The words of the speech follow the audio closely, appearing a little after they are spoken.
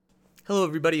Hello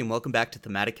everybody and welcome back to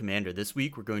Thematic Commander. This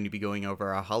week we're going to be going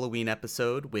over our Halloween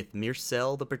episode with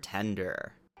Myrcel the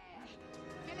Pretender.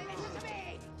 Listen to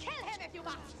me! Kill him if you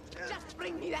must! Just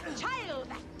bring me that child,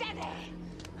 that daddy!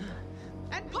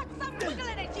 And put some wiggle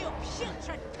in it, you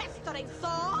putrid pestering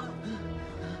saw!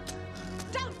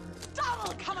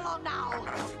 Don't come along now!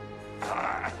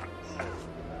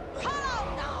 Come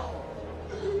along now!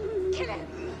 Kill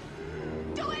him!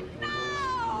 Do it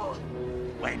now!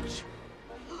 Wench!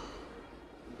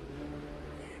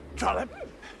 Trollop!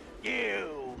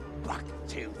 You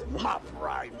buck-toothed,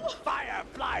 mop-rind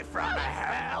firefly from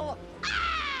hell!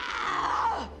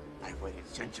 Ah! I've waited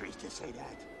centuries to say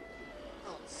that.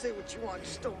 Oh, say what you want,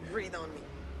 just don't breathe on me.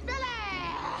 Billy!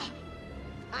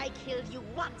 I killed you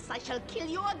once, I shall kill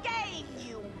you again,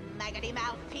 you maggoty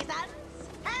mouth peasants!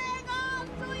 Hang on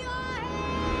to your head!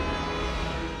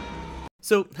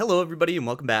 So, hello everybody and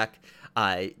welcome back.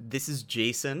 This is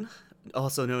Jason,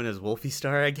 also known as Wolfie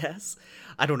Star, I guess.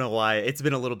 I don't know why. It's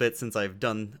been a little bit since I've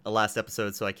done a last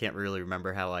episode, so I can't really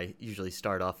remember how I usually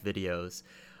start off videos.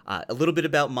 A little bit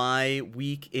about my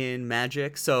week in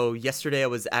Magic. So yesterday I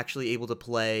was actually able to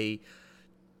play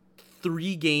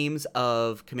 3 games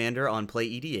of Commander on Play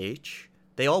EDH.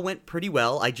 They all went pretty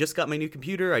well. I just got my new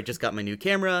computer. I just got my new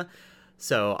camera.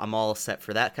 So I'm all set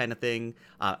for that kind of thing.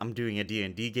 I'm doing a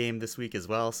D&D game this week as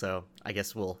well, so I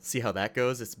guess we'll see how that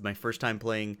goes. It's my first time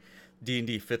playing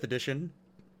D&D 5th edition,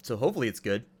 so hopefully it's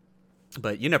good,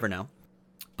 but you never know.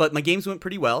 But my games went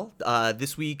pretty well.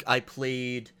 This week I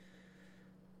played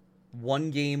one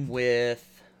game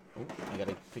with... Oh, I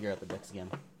gotta figure out the decks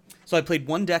again. So I played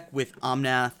one deck with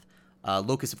Omnath,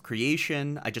 Locus of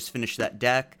Creation. I just finished that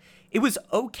deck. It was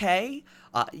okay.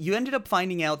 You ended up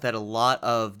finding out that a lot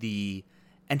of the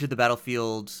Enter the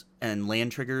Battlefield and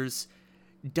land triggers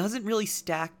doesn't really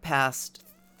stack past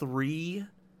 3,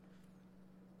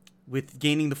 with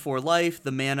gaining the 4 life,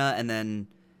 the mana, and then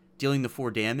dealing the 4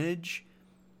 damage.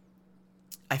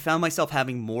 I found myself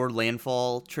having more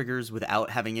landfall triggers without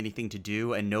having anything to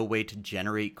do and no way to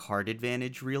generate card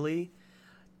advantage, really.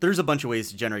 There's a bunch of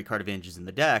ways to generate card advantages in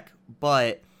the deck,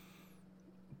 but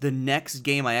the next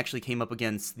game I actually came up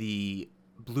against the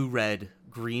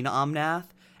blue-red-green Omnath,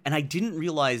 and I didn't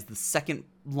realize the second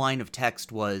line of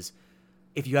text was,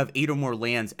 if you have 8 or more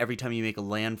lands, every time you make a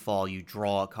landfall, you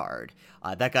draw a card.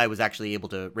 That guy was actually able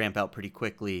to ramp out pretty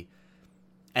quickly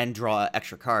and draw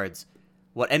extra cards.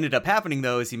 What ended up happening,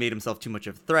 though, is he made himself too much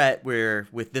of a threat, where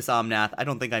with this Omnath, I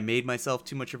don't think I made myself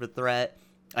too much of a threat.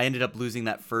 I ended up losing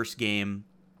that first game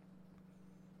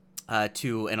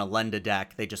to an Elenda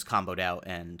deck. They just comboed out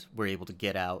and were able to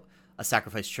get out a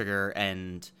sacrifice trigger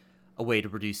and a way to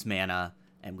produce mana,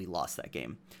 and we lost that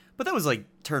game. But that was like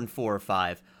turn 4 or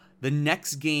 5. The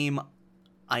next game,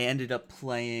 I ended up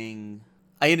playing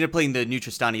the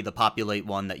Nutristani, the populate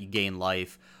one that you gain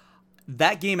life.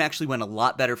 That game actually went a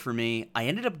lot better for me. I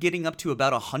ended up getting up to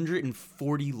about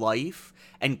 140 life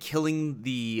and killing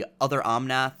the other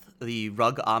Omnath, the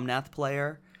Rug Omnath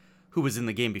player, who was in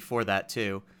the game before that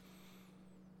too.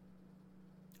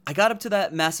 I got up to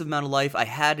that massive amount of life. I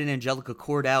had an Angelica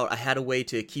Cord out. I had a way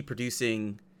to keep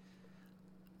producing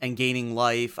and gaining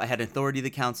life. I had Authority of the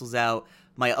Councils out.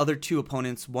 My other 2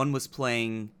 opponents, one was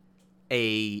playing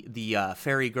the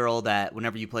fairy girl that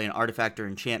whenever you play an artifact or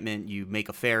enchantment, you make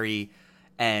a fairy,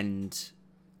 and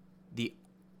the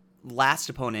last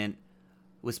opponent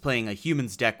was playing a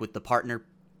humans deck with the partner,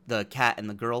 the cat and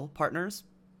the girl partners.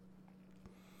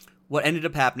 What ended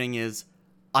up happening is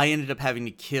I ended up having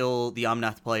to kill the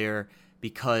Omnath player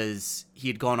because he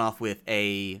had gone off with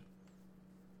a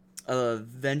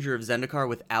Avenger of Zendikar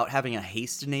without having a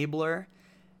haste enabler,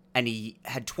 and he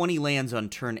had 20 lands on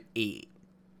turn 8.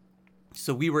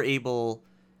 So we were able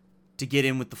to get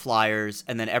in with the flyers,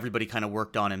 and then everybody kind of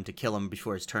worked on him to kill him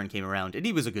before his turn came around, and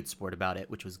he was a good sport about it,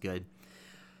 which was good.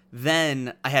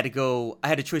 Then I had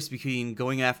a choice between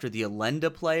going after the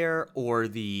Elenda player or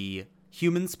the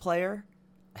humans player.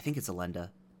 I think it's Elenda.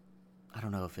 I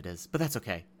don't know if it is, but that's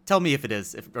okay. Tell me if it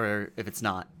is, or if it's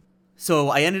not. So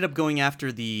I ended up going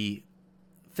after the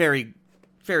fairy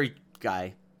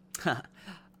guy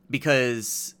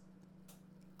because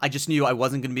I just knew I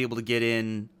wasn't going to be able to get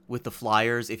in with the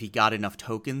flyers if he got enough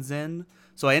tokens in.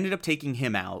 So I ended up taking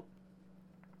him out.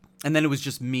 And then it was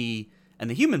just me and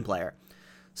the human player.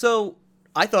 So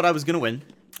I thought I was going to win.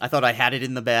 I thought I had it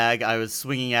in the bag. I was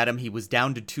swinging at him. He was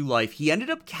down to 2 life. He ended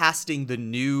up casting the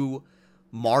new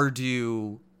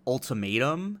Mardu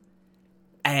Ultimatum,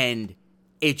 and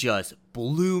it just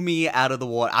blew me out of the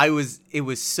water. It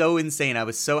was so insane. I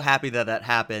was so happy that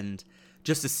happened,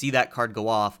 just to see that card go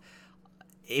off.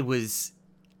 It was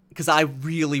because I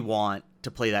really want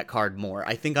to play that card more.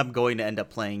 I think I'm going to end up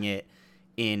playing it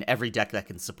in every deck that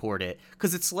can support it,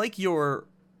 because it's like your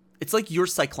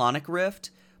Cyclonic Rift,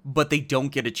 but they don't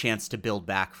get a chance to build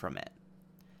back from it.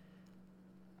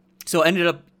 So ended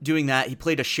up doing that. He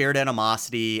played a Shared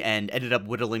Animosity and ended up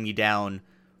whittling me down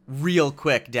real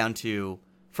quick, down to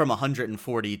from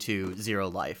 140 to 0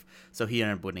 life. So he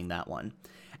ended up winning that one.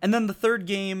 And then the third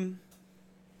game,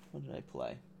 what did I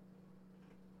play?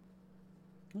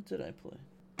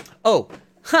 Oh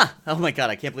my god,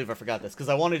 I can't believe I forgot this, because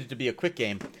I wanted it to be a quick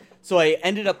game. So I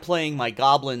ended up playing my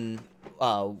Goblin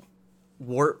Auntie?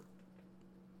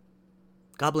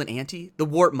 The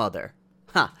Wart Mother.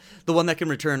 The one that can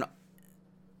return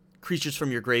creatures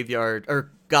from your graveyard,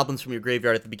 or goblins from your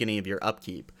graveyard at the beginning of your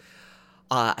upkeep.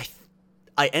 I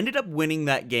ended up winning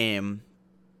that game,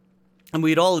 and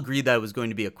we'd all agreed that it was going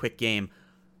to be a quick game.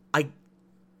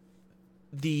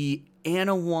 The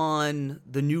Anawan,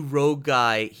 the new rogue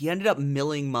guy, he ended up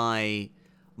milling my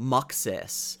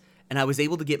Muxus, and I was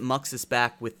able to get Muxus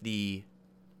back with the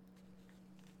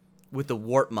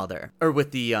Wart Mother, or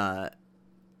with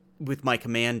my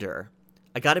commander.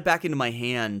 I got it back into my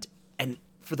hand, and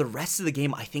for the rest of the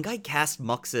game, I think I cast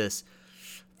Muxus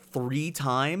 3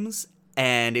 times,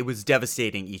 and it was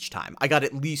devastating each time. I got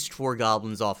at least 4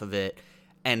 goblins off of it,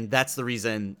 and that's the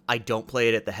reason I don't play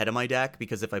it at the head of my deck,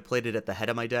 because if I played it at the head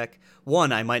of my deck,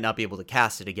 1, I might not be able to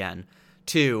cast it again.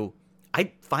 2,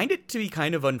 I find it to be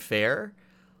kind of unfair.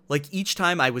 Like, each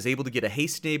time I was able to get a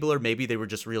Haste Enabler, maybe they were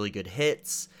just really good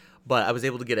hits, but I was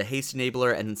able to get a Haste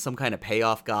Enabler and some kind of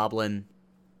payoff goblin,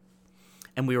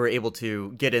 and we were able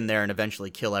to get in there and eventually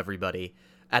kill everybody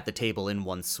at the table in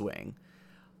one swing.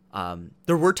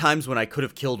 There were times when I could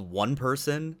have killed one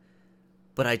person,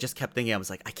 but I just kept thinking, I was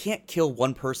like, I can't kill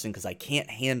one person because I can't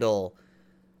handle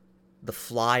the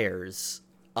flyers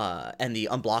and the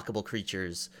unblockable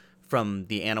creatures from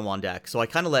the Anawan deck. So I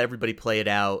kind of let everybody play it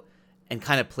out and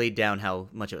kind of played down how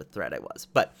much of a threat I was.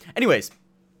 But anyways,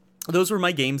 those were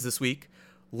my games this week.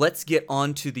 Let's get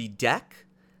on to the deck.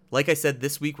 Like I said,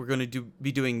 this week we're going to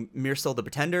be doing Mircell the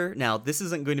Pretender. Now, this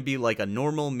isn't going to be like a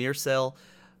normal Mircell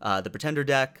the Pretender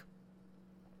deck,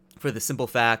 for the simple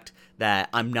fact that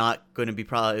I'm not going to be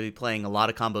probably playing a lot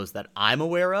of combos that I'm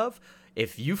aware of.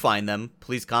 If you find them,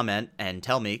 please comment and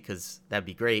tell me, because that'd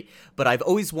be great. But I've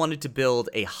always wanted to build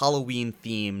a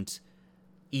Halloween-themed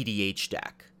EDH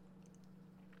deck.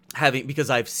 Because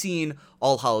I've seen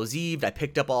All Hallows Eve. I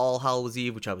picked up All Hallows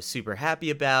Eve, which I was super happy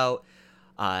about.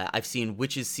 I've seen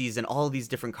Witch's Season, all of these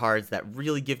different cards that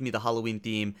really give me the Halloween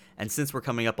theme. And since we're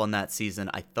coming up on that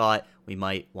season, I thought we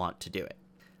might want to do it.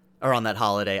 Or on that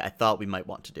holiday, I thought we might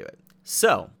want to do it.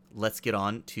 So, let's get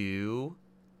on to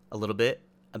a little bit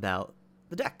about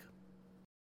the deck.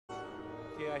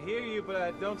 Okay, I hear you, but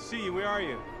I don't see you. Where are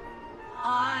you?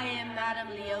 I am Madame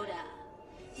Leota,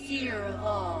 seer of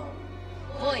all,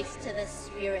 voice to the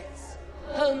spirits.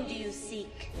 Whom do you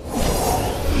seek?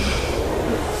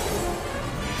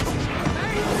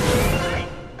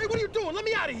 Hey, what are you doing? Let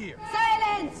me out of here!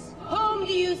 Silence! Whom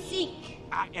do you seek?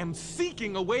 I am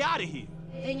seeking a way out of here.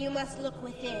 Then you must look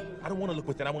within. I don't want to look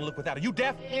within. I want to look without. Are you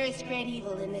deaf? There is great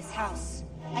evil in this house.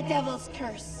 A devil's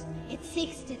curse. It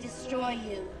seeks to destroy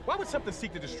you. Why would something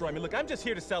seek to destroy me? Look, I'm just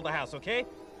here to sell the house, okay?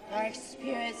 Dark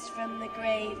spirits from the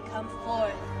grave come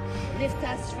forth. Lift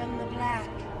us from the black.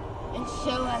 And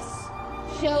show us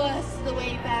the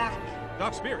way back.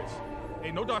 Dark spirits?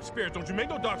 Hey, no dark spirits. Don't you make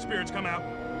no dark spirits come out.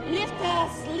 Lift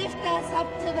us up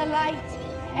to the light.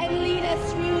 And lead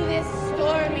us through this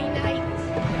stormy night.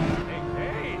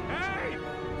 Hey!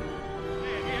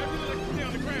 Hey, everybody like to stay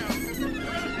on the ground. You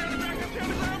rather stay on the ground? Stay on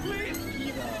the ground, please?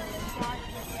 Evil and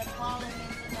darkness have fallen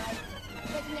into night.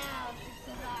 But now, to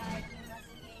survive, you must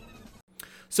gain.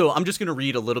 So I'm just going to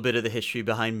read a little bit of the history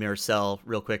behind Mircell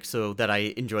real quick so that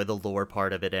I enjoy the lore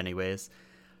part of it anyways.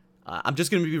 I'm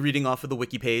just going to be reading off of the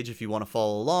wiki page if you want to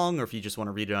follow along, or if you just want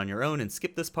to read it on your own and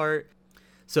skip this part.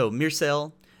 So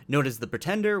Mircell, known as the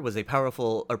Pretender, was a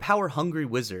power-hungry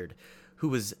wizard who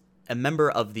was a member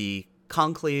of the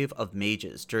Conclave of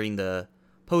Mages during the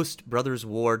post-Brothers'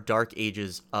 War Dark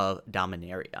Ages of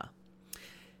Dominaria.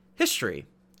 History.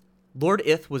 Lord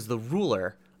Ith was the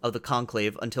ruler of the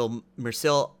Conclave until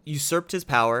Mircell usurped his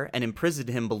power and imprisoned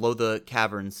him below the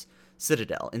cavern's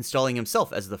citadel, installing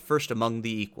himself as the first among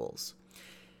the equals.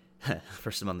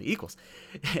 First among the equals.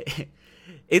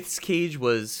 Ith's cage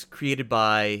was created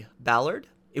by Ballard.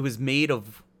 It was made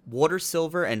of water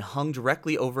silver and hung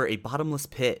directly over a bottomless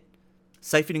pit,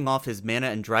 siphoning off his mana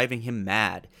and driving him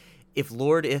mad. If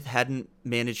Lord Ith hadn't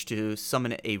managed to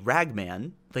summon a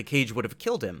ragman, the cage would have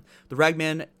killed him. The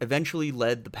ragman eventually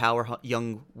led the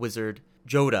young wizard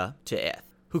Joda to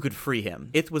Ith, who could free him.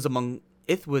 Ith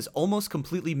Ith was almost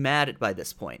completely mad by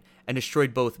this point and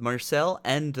destroyed both Marcel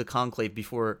and the Conclave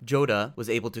before Jodah was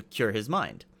able to cure his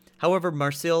mind. However,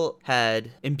 Marcel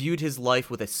had imbued his life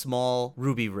with a small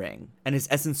ruby ring, and his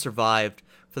essence survived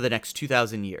for the next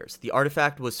 2,000 years. The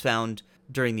artifact was found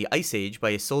during the Ice Age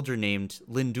by a soldier named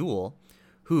Lindul,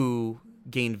 who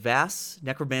gained vast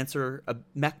necromantic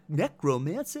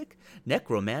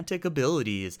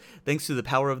abilities thanks to the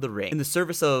power of the ring. In the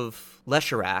service of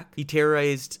Lesharak, he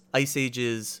terrorized Ice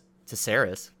Age's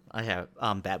Tesseris.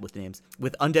 I'm bad with names.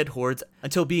 With undead hordes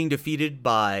until being defeated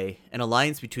by an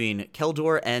alliance between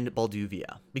Keldor and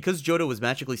Balduvia. Because Jodah was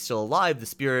magically still alive, the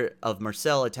spirit of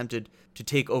Marcel attempted to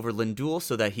take over Lindul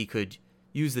so that he could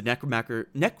use the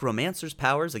necromancer's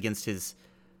powers against his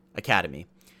academy.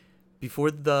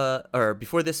 Before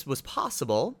this was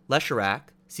possible, Lesharak,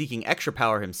 seeking extra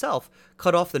power himself,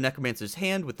 cut off the necromancer's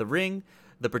hand with the ring.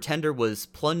 The pretender was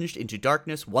plunged into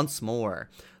darkness once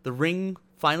more. The ring's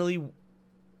final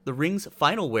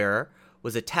wearer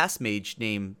was a task mage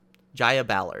named Jaya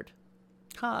Ballard.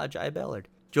 Jaya Ballard.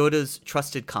 Jodah's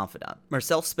trusted confidant.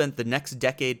 Marcel spent the next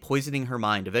decade poisoning her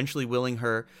mind, eventually willing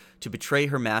her to betray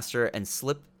her master and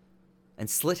slit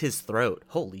his throat.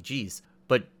 Holy jeez.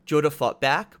 But Jodah fought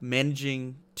back,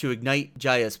 managing to ignite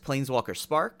Jaya's planeswalker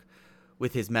spark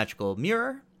with his magical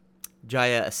mirror.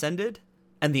 Jaya ascended,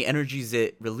 and the energies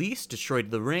it released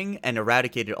destroyed the ring and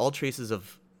eradicated all traces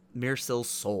of Marcel's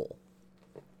soul.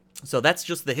 So that's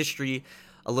just the history,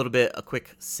 a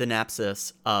quick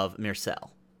synopsis of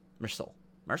Marcel.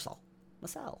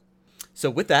 So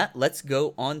with that, let's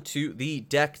go on to the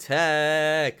deck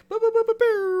tech.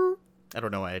 I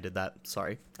don't know why I did that.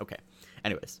 Sorry. Okay.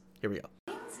 Anyways, here we go.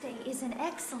 Wednesday is an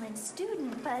excellent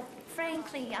student, but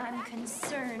frankly, I'm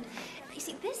concerned. You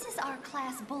see, this is our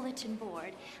class bulletin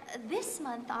board. This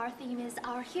month, our theme is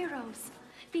our heroes,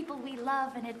 people we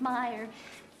love and admire.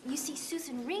 You see,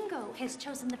 Susan Ringo has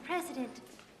chosen the president.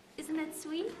 Isn't that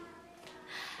sweet?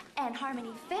 And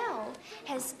Harmony Fell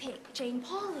has picked Jane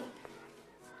Pauley.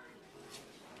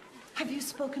 Have you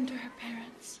spoken to her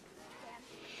parents?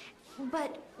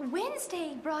 But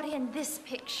Wednesday brought in this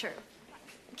picture.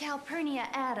 Calpurnia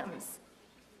Adams.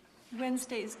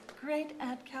 Wednesday's great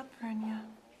Aunt Calpurnia.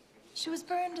 She was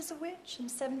burned as a witch in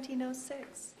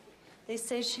 1706. They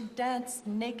say she danced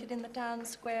naked in the town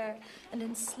square and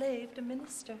enslaved a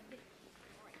minister.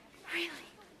 Really?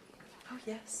 Oh,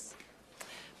 yes.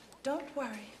 Don't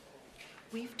worry.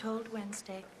 We've told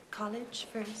Wednesday, college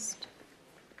first.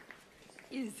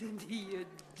 Isn't he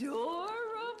adorable?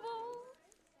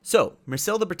 So,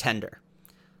 Marcel the Pretender.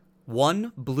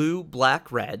 1 blue,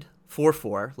 black, red,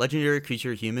 4/4, legendary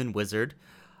creature, human, wizard.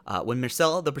 When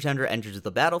Marcel the Pretender enters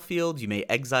the battlefield, you may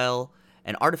exile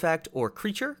an artifact or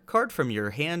creature card from your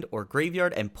hand or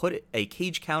graveyard and put a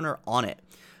cage counter on it.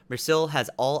 Marcel has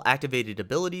all activated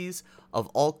abilities of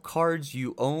all cards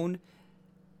you own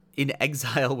in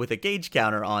exile with a cage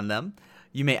counter on them.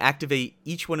 You may activate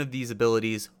each one of these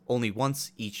abilities only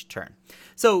once each turn.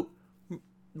 So,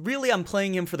 really, I'm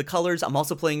playing him for the colors. I'm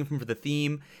also playing him for the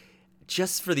theme.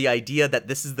 Just for the idea that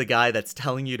this is the guy that's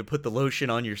telling you to put the lotion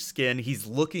on your skin. He's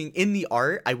looking in the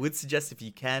art. I would suggest, if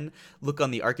you can, look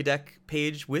on the Archideck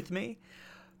page with me.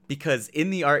 Because in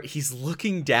the art, he's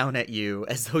looking down at you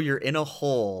as though you're in a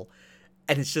hole.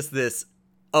 And it's just this,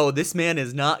 oh, this man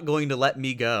is not going to let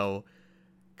me go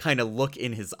kind of look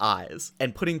in his eyes.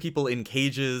 And putting people in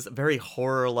cages, very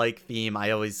horror-like theme,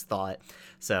 I always thought.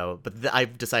 So, but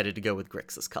I've decided to go with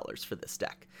Grixis colors for this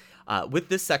deck. With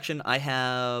this section, I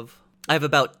have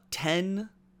about 10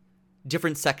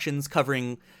 different sections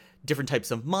covering different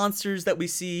types of monsters that we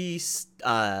see,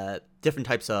 different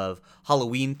types of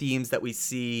Halloween themes that we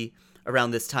see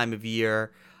around this time of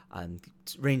year,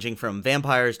 ranging from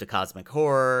vampires to cosmic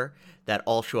horror that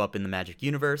all show up in the Magic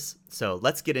universe. So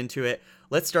let's get into it.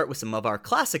 Let's start with some of our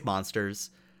classic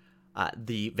monsters,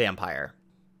 the vampire.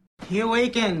 He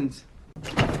awakens!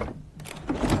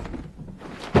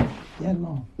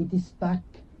 Guillermo, it is stuck.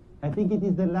 I think it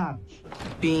is the large.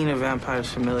 Being a vampire's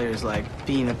familiar is like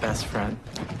being a best friend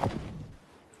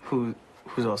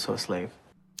who's also a slave.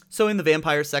 So in the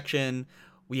vampire section,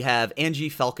 we have Angie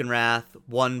Falconwrath,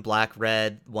 1 black,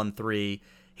 red, 1/3.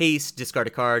 Haste, discard a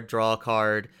card, draw a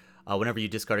card. Whenever you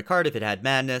discard a card, if it had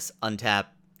madness, untap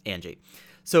Angie.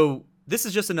 So this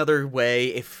is just another way,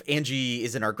 if Angie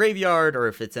is in our graveyard or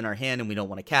if it's in our hand and we don't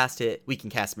want to cast it, we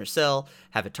can cast Marcel,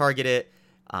 have it target it,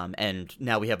 and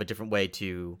now we have a different way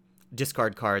to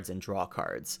discard cards and draw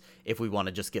cards if we want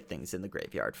to just get things in the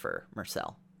graveyard for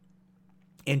Marcel.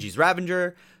 Angie's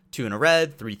Ravager, 2 and a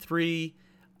red, 3/3,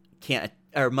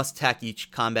 must attack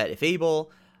each combat if able.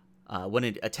 When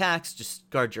it attacks, just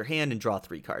guard your hand and draw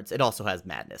 3 cards. It also has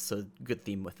Madness, so good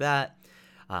theme with that.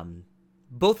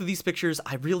 Both of these pictures,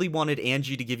 I really wanted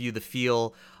Angie to give you the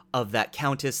feel of that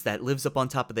countess that lives up on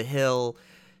top of the hill.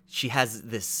 She has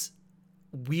this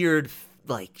weird,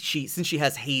 like, since she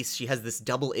has haste, she has this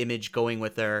double image going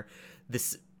with her,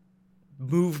 this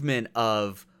movement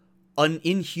of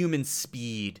inhuman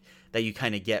speed that you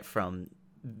kind of get from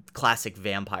classic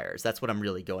vampires. That's what I'm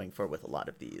really going for with a lot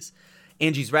of these.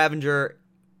 Angie's Ravager,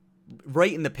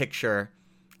 right in the picture,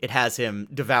 it has him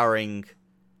devouring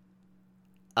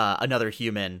another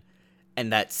human,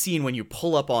 and that scene when you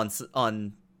pull up on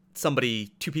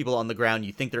somebody, 2 people on the ground,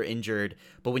 you think they're injured,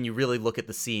 but when you really look at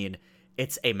the scene,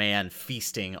 it's a man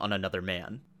feasting on another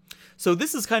man. So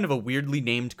this is kind of a weirdly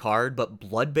named card, but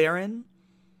Blood Baron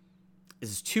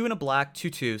is 2 and a black,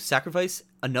 2/2. Sacrifice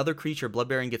another creature. Blood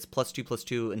Baron gets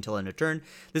 +2/+2 until end of turn.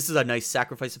 This is a nice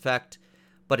sacrifice effect,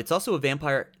 but it's also a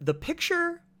vampire. The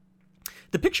picture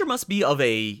must be of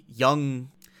a young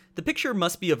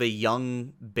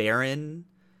Baron,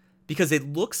 because it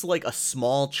looks like a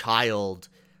small child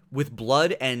with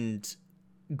blood and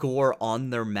gore on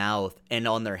their mouth and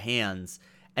on their hands,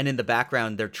 and in the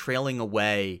background they're trailing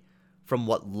away from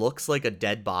what looks like a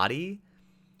dead body.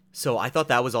 So I thought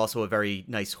that was also a very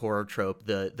nice horror trope.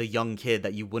 The young kid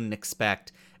that you wouldn't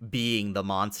expect being the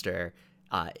monster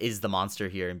is the monster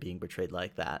here and being portrayed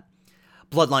like that.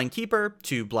 Bloodline Keeper,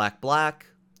 2 black,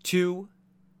 2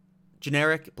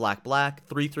 generic, black,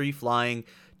 3/3 flying.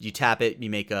 You tap it, you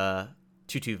make a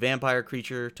 2/2 vampire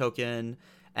creature token,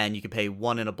 and you can pay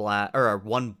 1 and a black, or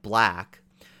 1 black,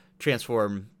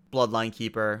 transform Bloodline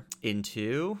Keeper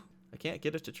into, I can't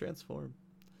get it to transform.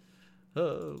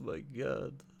 Oh my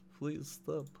god. Please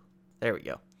stop. There we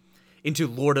go. Into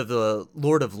Lord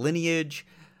of Lineage,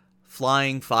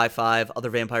 flying 5/5. Other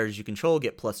vampires you control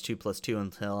get +2/+2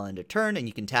 until end of turn, and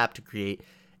you can tap to create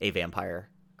a vampire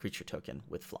creature token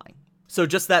with flying. So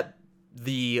just that,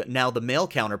 the male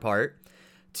counterpart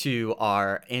to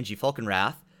our Angie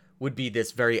Falkenrath would be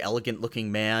this very elegant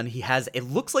looking man. It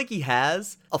looks like he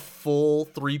has a full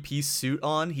 3-piece suit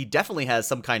on. He definitely has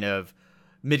some kind of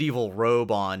medieval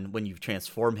robe on when you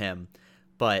transform him,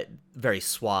 but very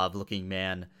suave looking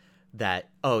man that,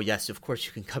 oh yes, of course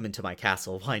you can come into my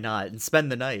castle, why not, and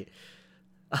spend the night.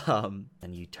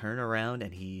 And you turn around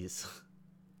and he's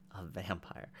a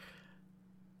vampire.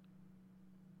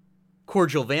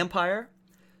 Cordial Vampire,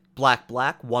 black,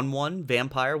 1/1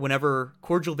 vampire. Whenever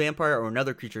Cordial Vampire or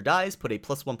another creature dies, put a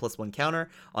 +1/+1 counter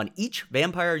on each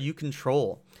vampire you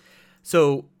control.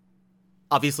 So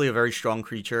obviously a very strong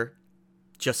creature.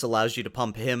 Just allows you to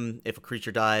pump him if a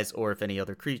creature dies, or if any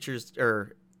other creatures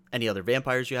or any other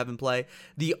vampires you have in play.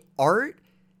 The art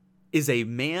is a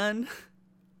man.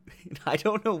 I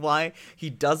don't know why he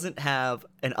doesn't have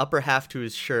an upper half to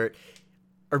his shirt,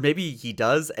 or maybe he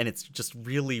does and it's just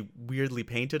really weirdly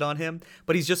painted on him,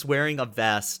 but he's just wearing a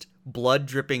vest, blood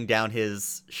dripping down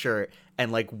his shirt,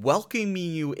 and like welcoming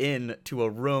you in to a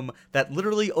room that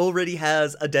literally already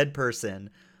has a dead person.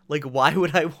 Like, why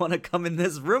would I want to come in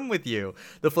this room with you?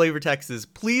 The flavor text is,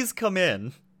 please come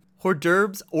in. Hors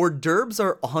d'oeuvres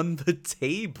are on the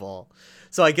table.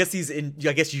 So I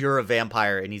guess you're a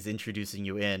vampire and he's introducing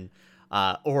you in.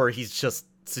 Or he's just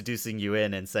seducing you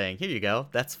in and saying, here you go,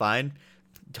 that's fine.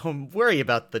 Don't worry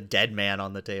about the dead man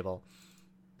on the table.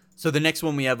 So the next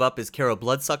one we have up is Caro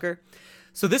Bloodsucker.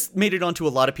 So this made it onto a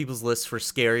lot of people's lists for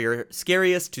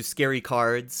scariest to scary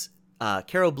cards.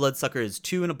 Caro Bloodsucker is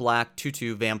 2 and a black,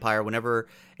 2/2 vampire. Whenever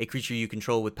a creature you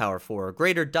control with power 4 or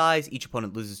greater dies, each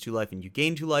opponent loses 2 life and you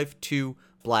gain 2 life. 2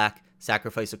 black,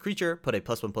 sacrifice a creature, put a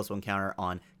 +1/+1 counter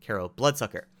on Caro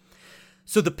Bloodsucker.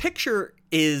 So the picture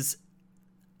is,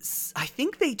 I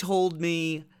think they told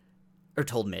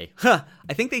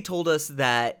us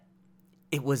that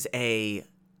it was a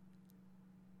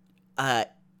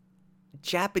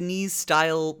Japanese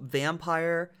style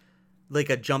vampire, like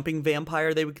a jumping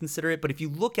vampire they would consider it, but if you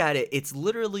look at it, it's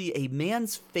literally a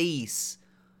man's face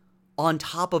on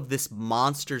top of this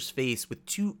monster's face with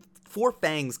 4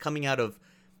 fangs coming out of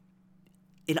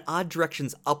in odd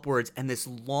directions upwards and this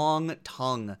long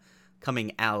tongue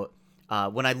coming out.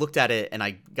 When I looked at it and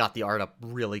I got the art up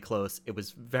really close, it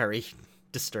was very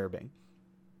disturbing.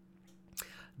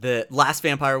 The last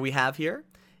vampire we have here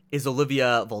is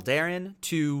Olivia Voldaren,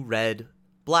 2 red,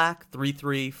 black,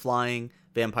 3/3 flying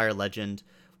vampire legend.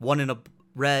 1 in a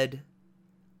red.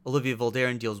 Olivia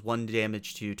Voldaren deals 1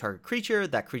 damage to target creature.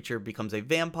 That creature becomes a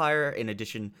vampire. In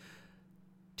addition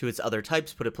to its other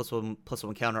types, put a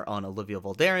 +1/+1 counter on Olivia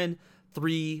Voldaren.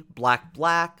 3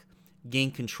 black,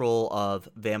 gain control of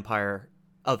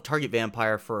target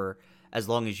vampire for as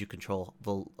long as you control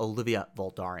Olivia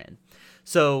Voldaren.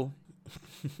 So,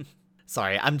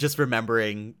 sorry, I'm just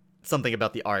remembering something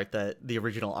about the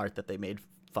original art that they made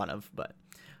fun of, but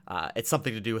it's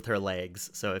something to do with her legs,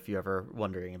 so if you're ever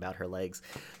wondering about her legs.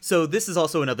 So this is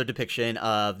also another depiction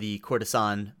of the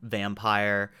courtesan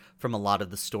vampire from a lot of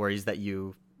the stories that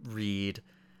you read.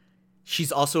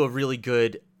 She's also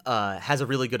has a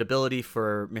really good ability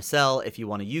for Myrcel if you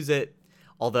want to use it,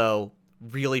 although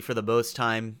really for the most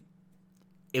time,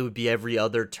 it would be every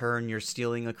other turn you're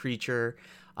stealing a creature,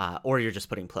 or you're just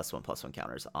putting +1/+1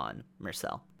 counters on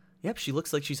Myrcel. Yep, she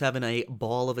looks like she's having a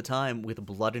ball of a time with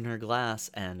blood in her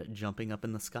glass and jumping up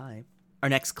in the sky. Our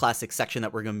next classic section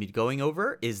that we're going to be going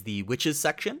over is the witches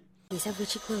section. Please have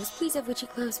witchy clothes, please have witchy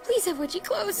clothes, please have witchy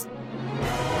clothes.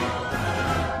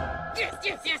 Yes,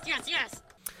 yes, yes, yes, yes.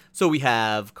 So we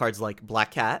have cards like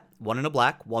Black Cat, 1 and a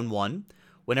black, 1/1.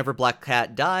 Whenever Black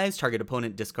Cat dies, target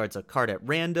opponent discards a card at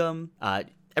random.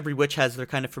 Every witch has their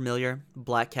kind of familiar.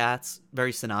 Black Cat's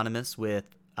very synonymous with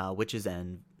witches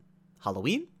and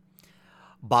Halloween.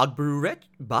 Bog Brew Witch.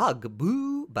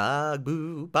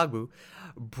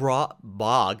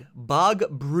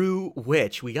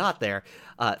 We got there.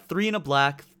 3 and a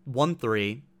black,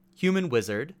 1/3. Human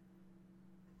Wizard.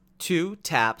 2,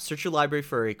 tap. Search your library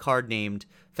for a card named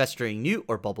Festering Newt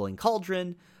or Bubbling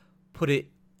Cauldron. Put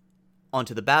it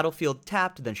onto the battlefield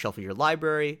tapped, then shuffle your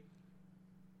library.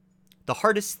 The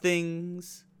hardest thing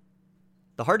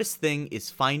is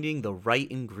finding the right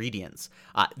ingredients.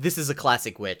 This is a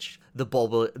classic witch. The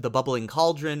Bubbling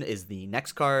Cauldron is the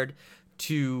next card.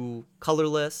 2,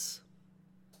 colorless.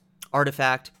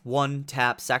 Artifact, 1,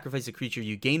 tap, sacrifice a creature,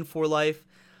 you gain 4 life.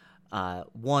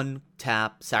 1,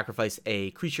 tap, sacrifice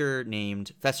a creature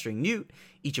named Festering Newt.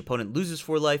 Each opponent loses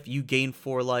 4 life. You gain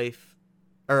 4 life,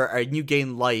 or you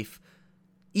gain life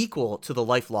equal to the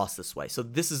life lost this way. So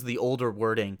this is the older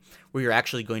wording where you're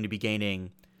actually going to be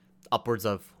gaining upwards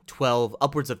of 12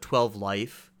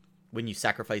 life when you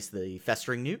sacrifice the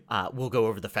Festering Newt. We'll go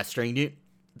over the Festering Newt,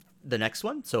 the next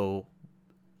one. So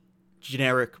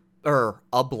generic,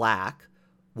 a black,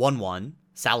 1/1,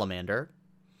 Salamander.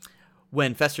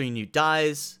 When Festering Newt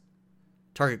dies,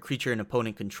 target creature an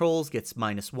opponent controls gets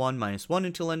 -1/-1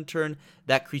 until end turn.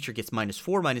 That creature gets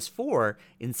 -4/-4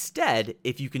 instead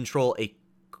if you control a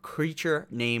creature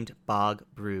named Bog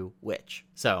Brew Witch.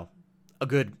 So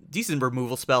a decent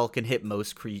removal spell can hit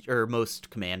most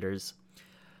commanders.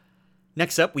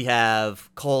 Next up, we have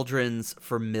Cauldron's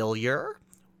Familiar.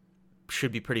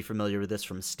 Should be pretty familiar with this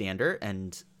from Standard,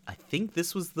 and I think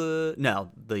this was the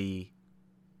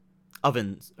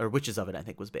Ovens, or Witch's Oven, I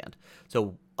think, was banned.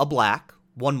 So a black,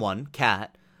 1/1,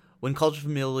 cat. When Cauldron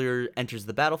Familiar enters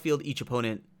the battlefield, each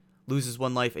opponent loses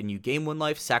 1 life and you gain 1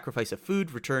 life. Sacrifice a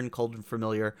food, return Cauldron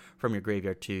Familiar from your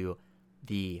graveyard to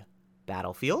the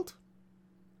battlefield.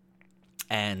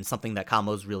 And something that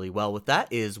combos really well with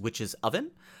that is Witch's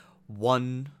Oven.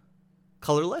 1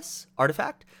 colorless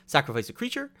artifact, sacrifice a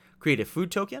creature, create a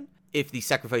food token. If the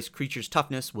sacrificed creature's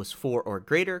toughness was 4 or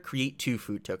greater, create 2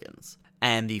 food tokens.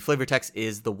 And the flavor text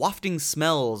is the wafting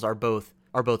smells are both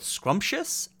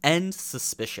scrumptious and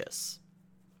suspicious.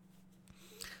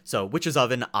 So Witch's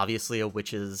Oven, obviously a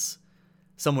witch's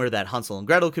somewhere that Hansel and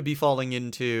Gretel could be falling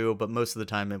into, but most of the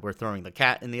time we're throwing the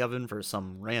cat in the oven for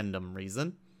some random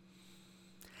reason.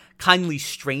 Kindly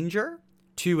Stranger,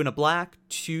 2 and a black,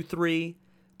 2/3.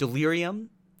 Delirium,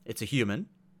 it's a human,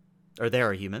 or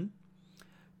they're a human.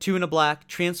 2 and a black,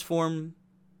 transform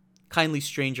Kindly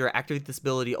Stranger. Activate this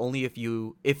ability only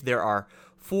if there are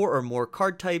 4 or more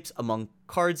card types among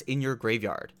cards in your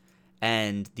graveyard.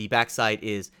 And the backside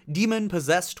is Demon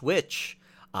Possessed Witch.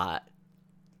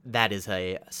 That is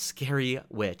a scary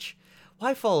witch.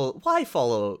 Why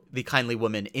follow the kindly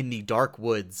woman in the dark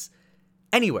woods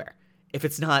anywhere if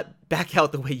it's not back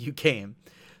out the way you came?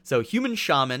 So Human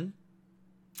Shaman.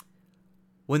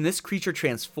 When this creature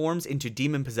transforms into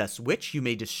Demon Possessed Witch, you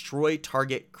may destroy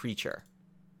target creature.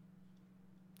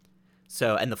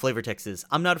 So, and the flavor text is,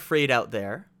 I'm not afraid out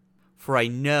there, for I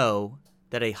know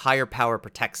that a higher power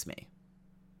protects me.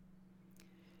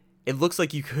 It looks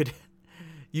like you could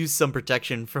use some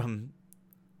protection from...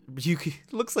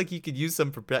 looks like you could use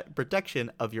some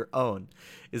protection of your own,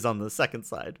 is on the second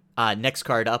side. Next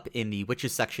card up in the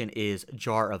Witches section is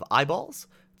Jar of Eyeballs.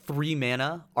 3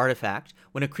 mana, artifact.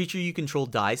 When a creature you control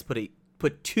dies,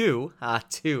 put 2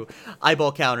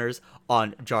 eyeball counters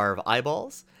on Jar of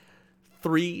Eyeballs.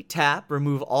 3, tap,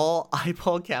 remove all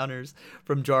eyeball counters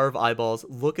from Jar of Eyeballs.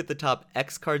 Look at the top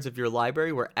X cards of your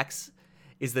library, where X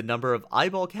is the number of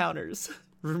eyeball counters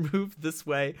removed this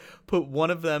way. Put 1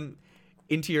 of them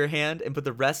into your hand and put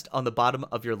the rest on the bottom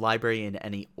of your library in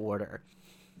any order.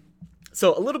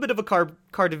 So a little bit of a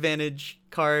card advantage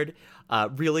card.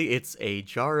 Really, it's a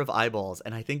jar of eyeballs,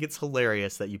 and I think it's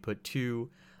hilarious that you put 2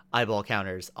 eyeball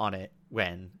counters on it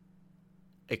when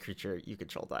a creature you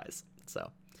control dies.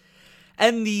 So,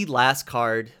 and the last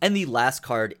card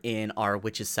in our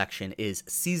witches section is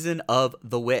Season of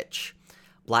the Witch.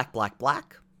 Black.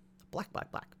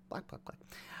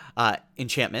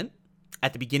 Enchantment.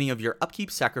 At the beginning of your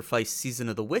upkeep, sacrifice Season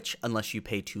of the Witch unless you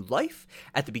pay 2 life.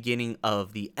 At the beginning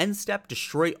of the end step,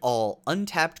 destroy all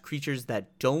untapped creatures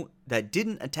that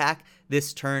didn't attack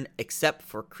this turn, except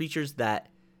for creatures that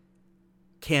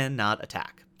cannot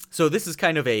attack. So this is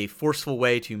kind of a forceful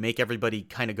way to make everybody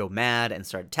kind of go mad and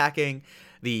start attacking.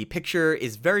 The picture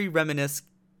is very reminiscent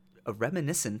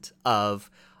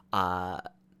of I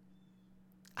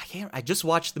just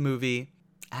watched the movie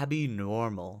Abby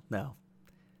Normal. No.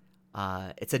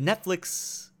 It's a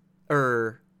Netflix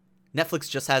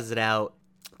just has it out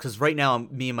because right now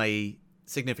me and my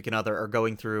significant other are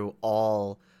going through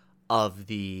all of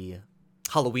the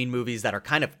Halloween movies that are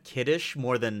kind of kiddish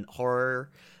more than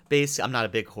horror based. I'm not a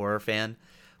big horror fan,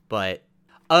 but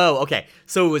okay.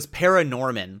 So it was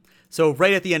Paranorman. So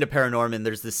right at the end of Paranorman,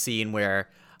 there's this scene where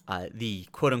the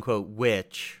quote unquote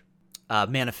witch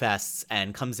manifests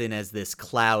and comes in as this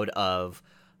cloud of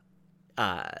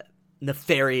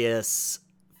nefarious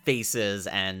faces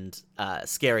and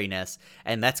scariness,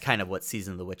 and that's kind of what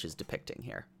Season of the Witch is depicting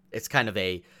here. It's kind of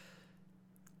a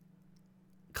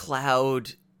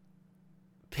cloud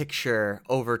picture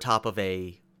over top of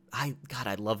I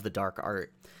love the dark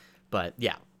art. But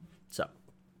yeah,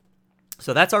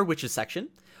 so that's our witches section.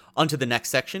 On to the next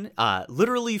section,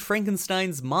 literally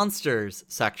Frankenstein's monsters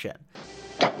section.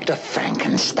 Dr.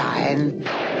 Frankenstein.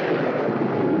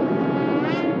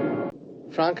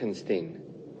 Frankenstein.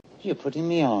 You're putting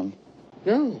me on.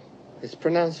 No, it's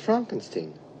pronounced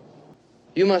Frankenstein.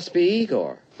 You must be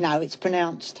Igor. No, it's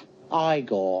pronounced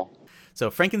Igor.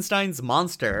 So Frankenstein's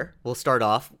monster, we'll start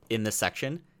off in this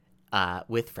section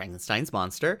with Frankenstein's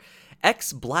monster.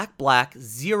 X black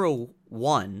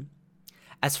 01.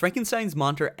 As Frankenstein's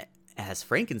monster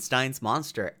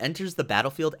enters the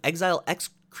battlefield, exile X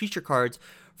creature cards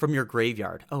from your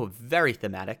graveyard. Oh, very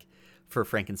thematic for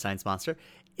Frankenstein's monster.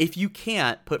 If you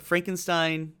can't, put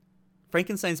Frankenstein's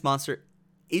monster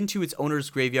into its owner's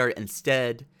graveyard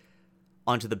instead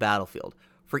onto the battlefield.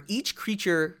 For each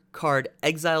creature card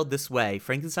exiled this way,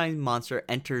 Frankenstein's monster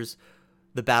enters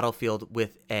the battlefield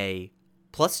with a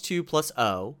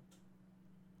 +2/+0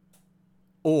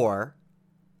 or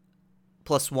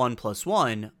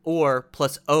 +1/+1 or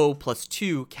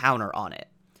 +0/+2 counter on it.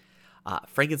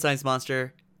 Frankenstein's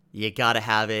monster, you gotta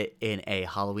have it in a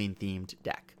Halloween themed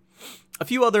deck. A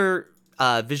few other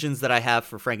visions that I have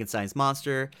for Frankenstein's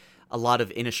monster. A lot of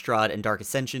Innistrad and Dark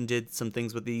Ascension did some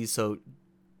things with these. So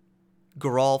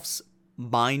Geralf's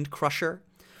Mind Crusher,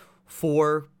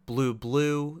 4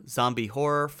 blue, zombie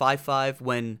horror, 5/5.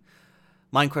 When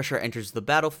Mind Crusher enters the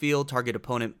battlefield, target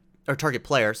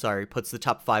player puts the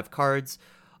top 5 cards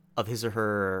of his or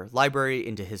her library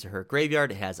into his or her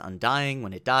graveyard. It has Undying.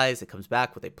 When it dies, it comes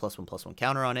back with a +1/+1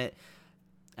 counter on it.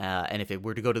 And if it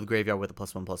were to go to the graveyard with a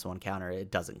 +1/+1 counter,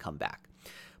 it doesn't come back.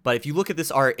 But if you look at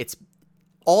this art, it's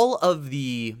all of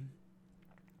the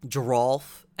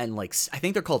Geralf and I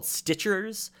think they're called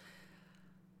Stitchers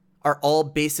are all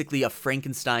basically a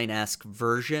Frankenstein-esque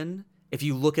version. If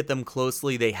you look at them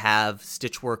closely, they have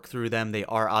stitch work through them. They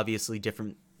are obviously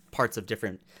different parts of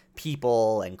different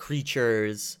people and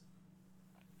creatures.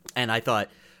 And I thought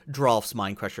Geralf's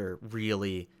Mind Crusher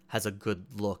really has a good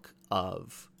look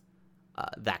of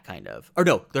that kind of... Or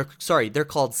no, they're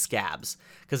called Scabs.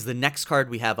 Because the next card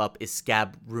we have up is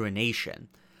Scab Ruination.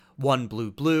 1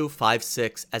 blue,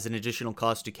 5/6. As an additional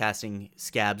cost to casting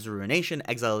Scab's Ruination,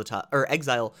 exile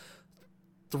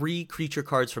 3 creature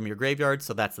cards from your graveyard.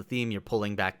 So that's the theme. You're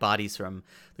pulling back bodies from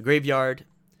the graveyard.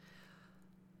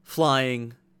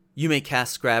 Flying, you may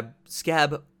cast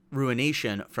Scab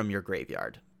Ruination from your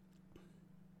graveyard.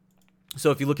 So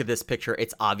if you look at this picture,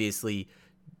 it's obviously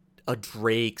a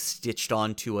Drake stitched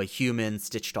onto a human,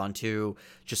 stitched onto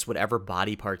just whatever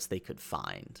body parts they could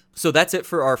find. So that's it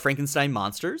for our Frankenstein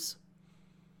monsters.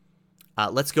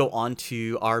 Let's go on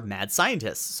to our mad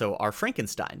scientists. So our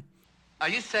Frankenstein. Are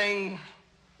you saying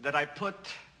that I put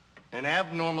an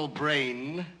abnormal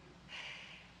brain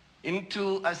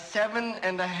into a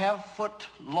 7.5-foot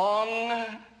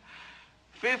long,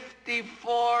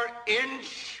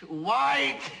 54-inch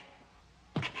wide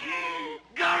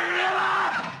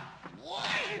gorilla?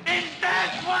 Is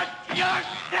that what you're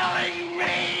telling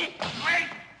me?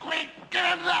 Quick,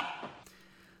 get it up!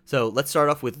 So let's start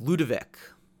off with Ludovic,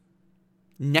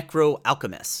 Necro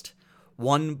Alchemist.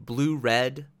 1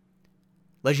 blue-red,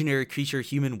 legendary creature,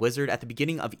 human, wizard. At the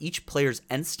beginning of each player's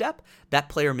end step, that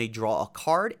player may draw a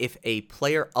card if a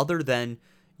player other than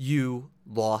you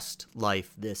lost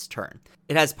life this turn.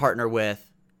 It has partner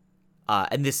with,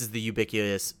 and this is the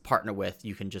ubiquitous partner with.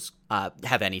 You can just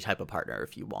have any type of partner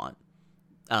if you want.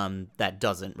 That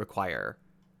doesn't require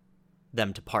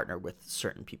them to partner with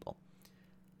certain people.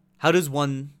 How does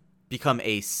one become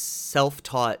a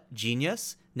self-taught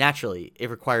genius? Naturally, it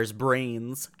requires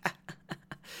brains.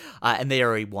 And they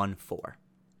are a 1/4.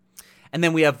 And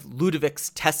then we have Ludovic's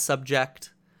test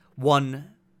subject,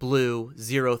 1 blue,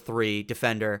 0/3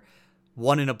 defender,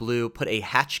 1 in a blue, put a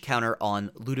hatch counter on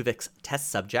Ludovic's test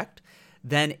subject.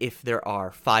 Then if there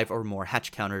are 5 or more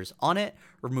hatch counters on it,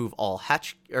 remove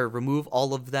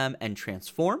all of them and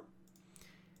transform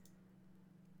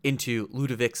into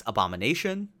Ludovic's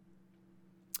Abomination.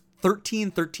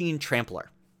 13/13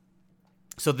 Trampler.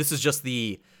 So this is just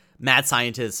the mad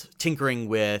scientists tinkering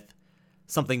with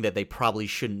something that they probably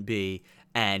shouldn't be,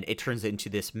 and it turns into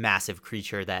this massive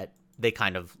creature that they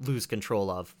kind of lose control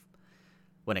of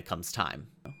when it comes time.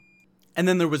 And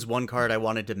then there was one card I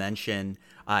wanted to mention,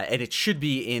 and it should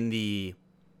be in the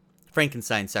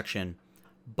Frankenstein section,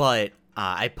 but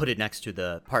I put it next to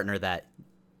the partner that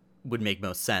would make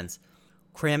most sense.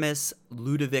 Kramis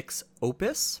Ludovic's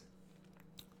Opus.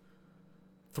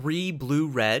 3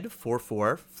 blue-red,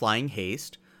 4/4, flying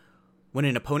haste. When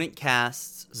an opponent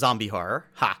casts zombie horror,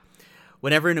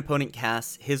 whenever an opponent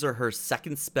casts his or her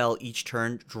second spell each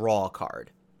turn, draw a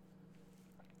card.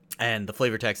 And the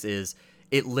flavor text is,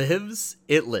 it lives.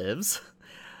 Ludovic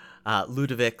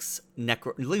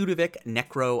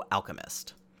Necro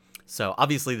Alchemist. So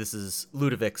obviously this is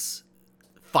Ludovic's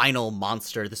final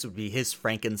monster. This would be his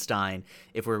Frankenstein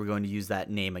if we were going to use that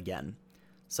name again.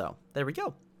 So there we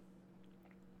go.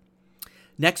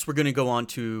 Next, we're going to go on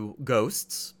to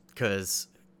ghosts, because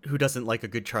who doesn't like a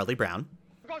good Charlie Brown?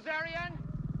 Gozarian?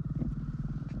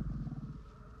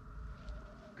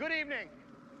 Good evening.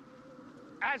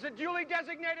 As a duly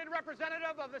designated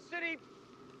representative of the city,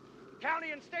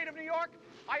 county, and state of New York,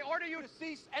 I order you to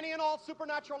cease any and all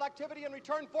supernatural activity and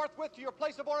return forthwith to your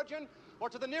place of origin or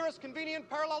to the nearest convenient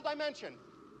parallel dimension.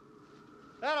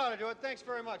 That ought to do it. Thanks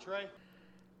very much, Ray.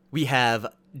 We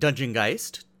have Dungeon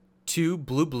Geist, 2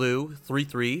 blue,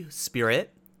 3/3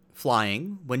 spirit,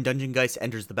 flying. When Dungeon Geist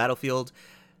enters the battlefield,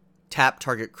 tap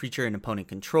target creature an opponent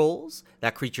controls.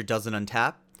 That creature doesn't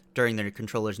untap during their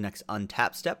controller's next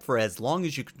untap step for as long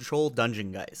as you control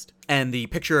Dungeon Geist. And the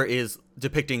picture is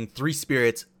depicting 3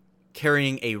 spirits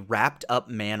carrying a wrapped up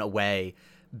man away,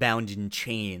 bound in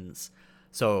chains.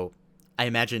 So I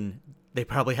imagine they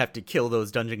probably have to kill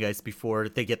those Dungeon Geists before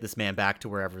they get this man back to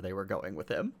wherever they were going with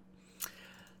him.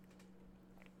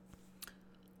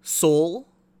 Soul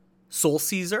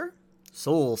Caesar.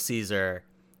 We're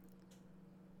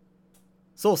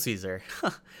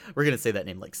going to say that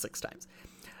name like 6 times.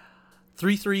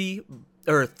 3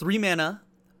 mana,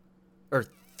 or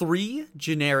 3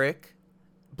 generic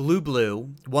blue,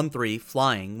 1/3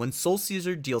 flying. When Soul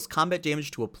Caesar deals combat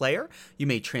damage to a player, you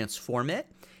may transform it.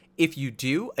 If you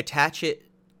do, attach it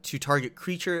to target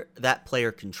creature that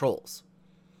player controls.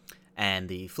 And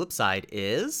the flip side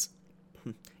is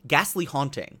Ghastly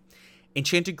Haunting.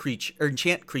 Enchant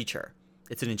creature.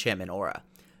 It's an enchantment aura.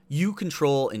 You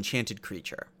control enchanted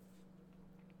creature.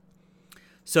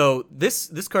 So this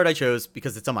card I chose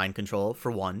because it's a mind control,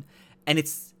 for one, and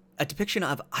it's a depiction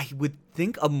of, I would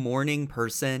think, a mourning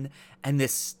person and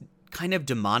this kind of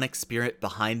demonic spirit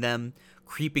behind them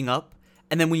creeping up.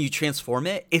 And then when you transform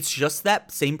it, it's just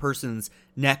that same person's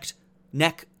neck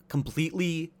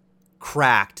completely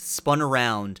cracked, spun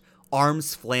around,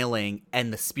 arms flailing,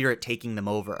 and the spirit taking them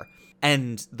over.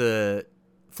 And the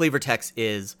flavor text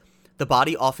is, the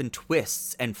body often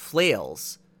twists and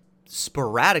flails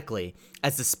sporadically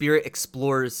as the spirit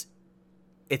explores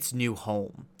its new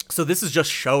home. So this is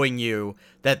just showing you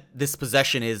that this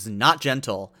possession is not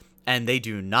gentle and they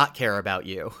do not care about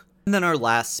you. And then our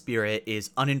last spirit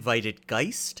is Uninvited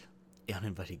Geist.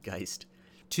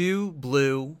 2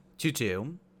 blue,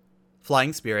 2/2.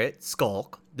 Flying spirit,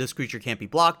 Skulk. This creature can't be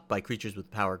blocked by creatures with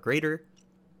power greater.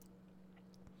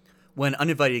 When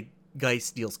Uninvited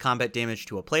Geist deals combat damage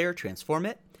to a player, transform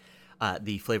it.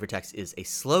 The flavor text is, a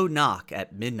slow knock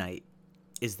at midnight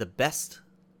is best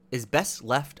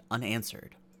left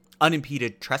unanswered.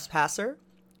 Unimpeded Trespasser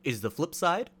is the flip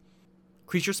side.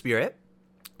 Creature spirit,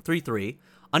 3/3.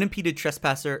 Unimpeded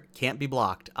Trespasser can't be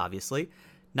blocked, obviously.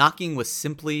 Knocking was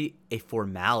simply a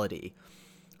formality.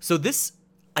 So this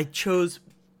I chose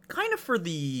kind of for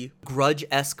the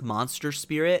Grudge-esque monster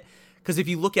spirit, because if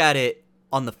you look at it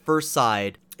on the first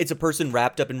side, it's a person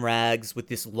wrapped up in rags with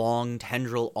this long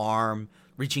tendril arm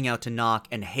reaching out to knock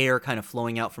and hair kind of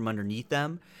flowing out from underneath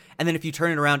them. And then if you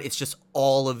turn it around, it's just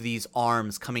all of these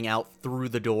arms coming out through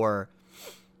the door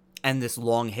and this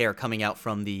long hair coming out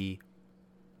from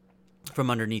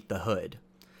underneath the hood.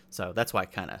 So that's why I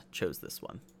kind of chose this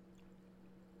one.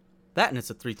 That, and it's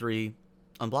a 3/3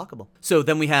 unblockable. So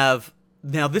then we have,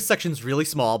 now this section's really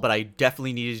small, but I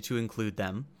definitely needed to include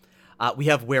them. We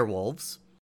have werewolves.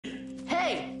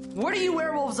 Hey, what are you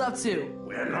werewolves up to?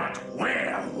 We're not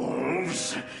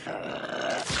werewolves.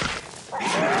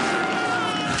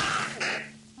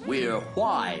 We're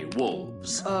why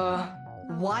wolves.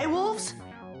 Why wolves?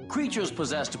 Creatures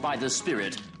possessed by the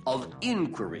spirit of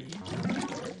inquiry.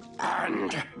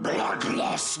 And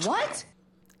bloodlust. What?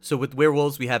 So with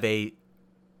werewolves, we have a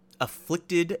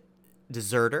afflicted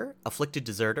deserter,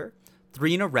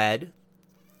 3 in a red,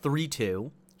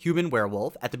 3/2, human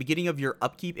werewolf. At the beginning of your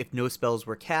upkeep, if no spells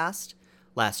were cast,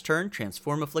 last turn,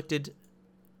 transform afflicted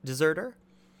deserter.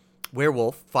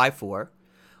 Werewolf, 5/4.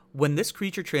 When this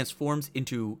creature transforms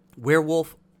into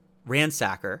werewolf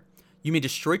ransacker, you may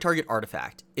destroy target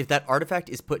artifact. If that artifact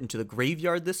is put into the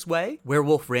graveyard this way,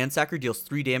 werewolf ransacker deals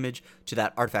 3 damage to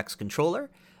that artifact's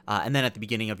controller. And then at the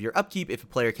beginning of your upkeep, if a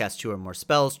player casts 2 or more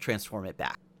spells, transform it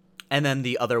back. And then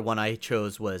the other one I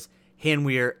chose was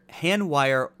Handwire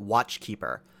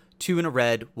Watchkeeper. 2 in a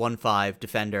red, 1/5,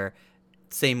 defender.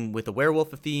 Same with the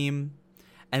werewolf theme.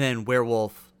 And then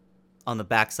werewolf on the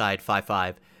backside,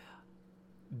 5/5.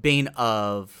 Bane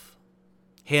of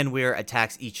Handwire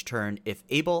attacks each turn if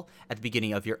able. At the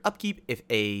beginning of your upkeep, if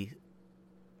a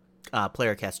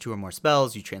player casts 2 or more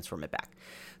spells, you transform it back.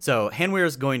 So Handwire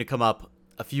is going to come up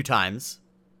a few times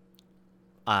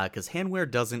because Handwire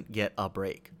doesn't get a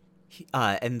break.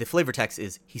 And the flavor text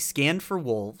is, he scanned for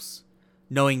wolves,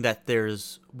 knowing that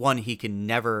there's one he can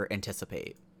never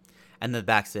anticipate. And the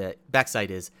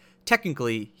backside is,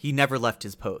 technically, he never left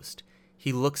his post.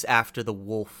 He looks after the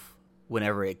wolf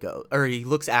whenever it goes, or he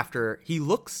looks after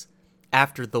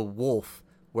the wolf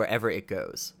wherever it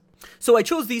goes. So I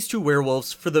chose these 2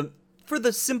 werewolves for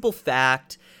the simple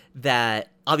fact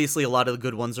that obviously a lot of the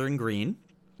good ones are in green.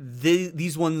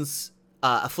 These ones,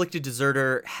 Afflicted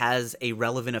Deserter has a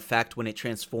relevant effect when it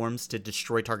transforms to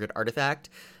destroy target artifact.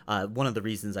 One of the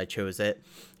reasons I chose it.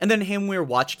 And then Handwire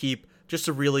Watchkeep, just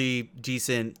a really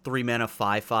decent 3 mana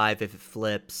 5/5 if it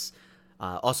flips.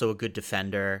 Also a good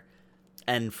defender.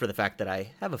 And for the fact that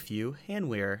I have a few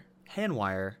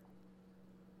Handwire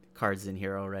cards in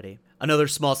here already. Another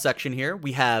small section here,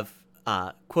 we have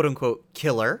quote-unquote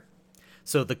killer.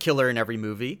 So the killer in every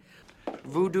movie.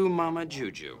 Voodoo Mama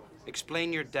Juju,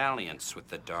 explain your dalliance with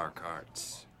the dark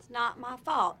arts. It's not my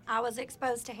fault. I was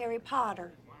exposed to Harry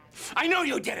Potter. I know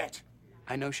you did it!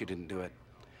 I know she didn't do it.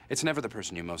 It's never the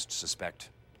person you most suspect.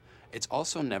 It's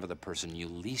also never the person you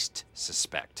least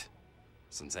suspect,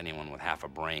 since anyone with half a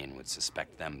brain would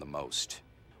suspect them the most.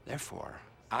 Therefore,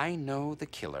 I know the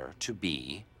killer to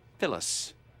be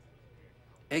Phyllis,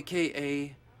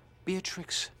 a.k.a.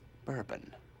 Beatrix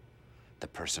Bourbon, the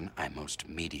person I most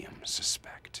medium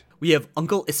suspect. We have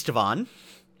Uncle Istvan.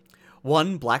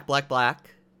 1 black,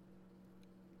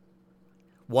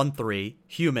 1/3,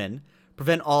 human.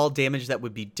 Prevent all damage that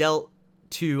would be dealt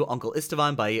to Uncle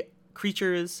Istvan by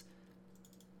creatures.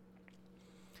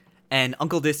 And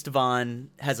Uncle Istvan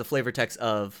has a flavor text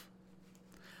of,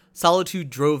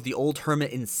 solitude drove the old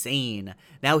hermit insane.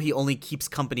 Now he only keeps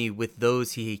company with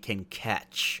those he can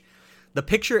catch. The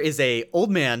picture is a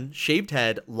old man, shaved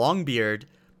head, long beard,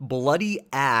 bloody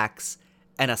axe,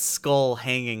 and a skull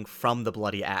hanging from the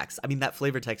bloody axe. I mean, that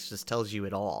flavor text just tells you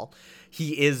it all.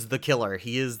 He is the killer.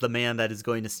 He is the man that is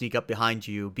going to sneak up behind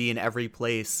you, be in every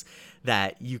place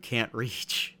that you can't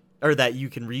reach, or that you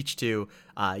can reach to.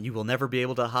 You will never be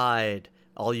able to hide.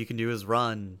 All you can do is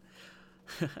run.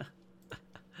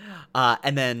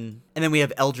 And then we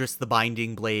have Eldris the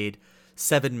Binding Blade,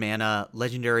 7 mana,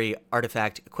 legendary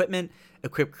artifact equipment.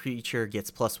 Equipped creature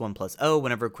gets +1/+0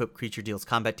 whenever equipped creature deals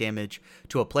combat damage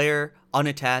to a player.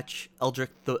 Unattach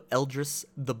Eldris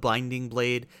the Binding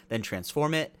Blade, then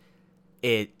transform it.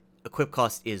 Equip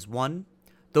cost is 1.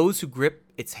 Those who grip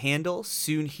its handle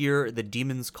soon hear the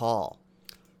demon's call.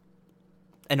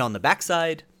 And on the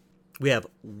backside, we have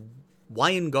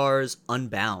Wyangar's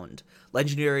Unbound,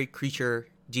 legendary creature,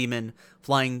 demon,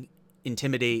 flying,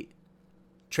 intimidate,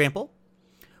 trample.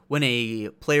 When a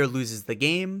player loses the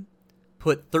game,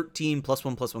 put 13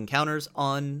 +1/+1 counters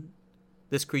on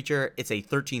this creature. It's a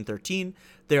 13/13.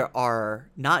 There are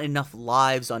not enough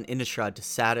lives on Innistrad to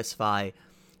satisfy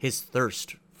his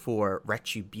thirst for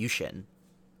retribution.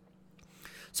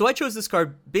 So I chose this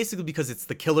card basically because it's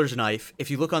the killer's knife. If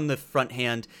you look on the front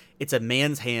hand, it's a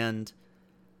man's hand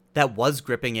that was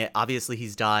gripping it. Obviously,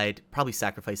 he's died, probably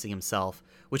sacrificing himself,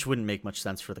 which wouldn't make much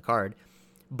sense for the card.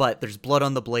 But there's blood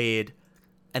on the blade,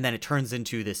 and then it turns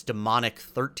into this demonic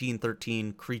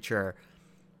 1313 creature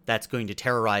that's going to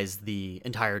terrorize the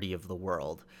entirety of the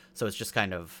world. So it's just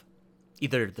kind of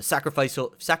either the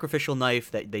sacrificial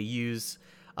knife that they use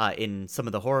in some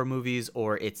of the horror movies,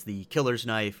 or it's the killer's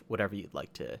knife, whatever you'd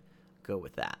like to go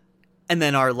with that. And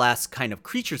then our last kind of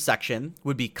creature section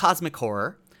would be cosmic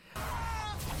horror.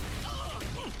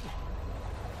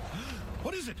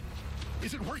 What is it?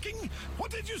 Is it working?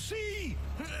 What did you see?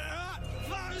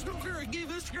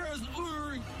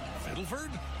 Fiddleford?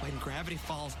 When gravity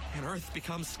falls and Earth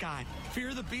becomes sky,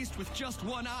 fear the beast with just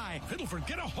one eye. Fiddleford,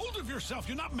 get a hold of yourself.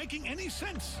 You're not making any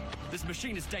sense. This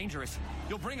machine is dangerous.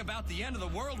 You'll bring about the end of the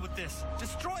world with this.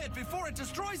 Destroy it before it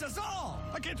destroys us all.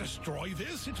 I can't destroy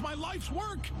this. It's my life's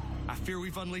work. I fear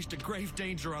we've unleashed a grave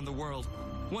danger on the world.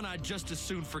 One I'd just as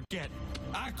soon forget.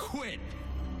 I quit.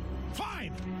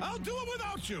 Fine. I'll do it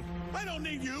without you. I don't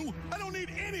need you. I don't need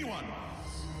anyone.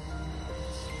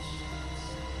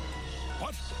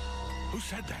 What? Who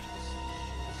said that?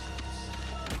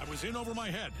 I was in over my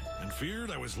head and feared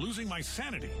I was losing my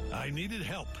sanity. I needed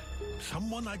help.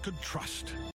 Someone I could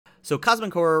trust. So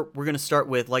Cosmic Horror, we're going to start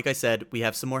with, like I said, we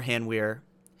have some more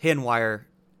handwire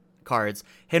cards.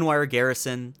 Handwire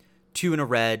Garrison, 2 and a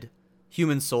red,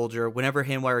 Human Soldier. Whenever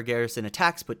Handwire Garrison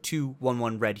attacks, put 2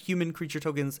 1/1 red human creature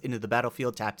tokens into the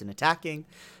battlefield, tapped and attacking.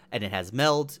 And it has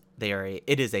Meld.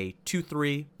 It is a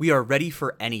 2/3. We are ready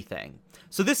for anything.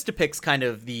 So this depicts kind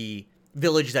of the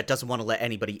village that doesn't want to let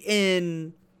anybody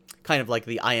in, kind of like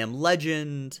the I Am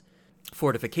Legend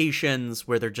fortifications,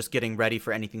 where they're just getting ready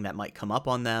for anything that might come up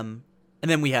on them. And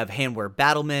then we have Handware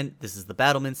Battlement. This is the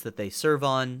battlements that they serve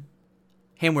on.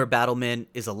 Handware Battlement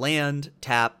is a land,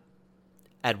 tap,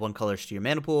 add 1 color to your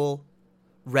mana pool,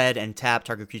 red and tap,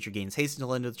 target creature gains haste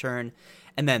until end of the turn.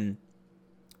 And then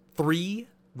 3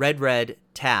 red,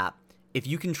 tap. If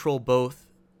you control both,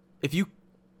 if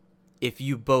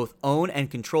you both own and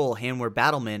control Handware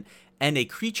Battlement and a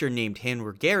creature named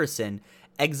Handware Garrison,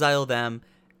 exile them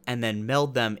and then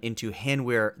meld them into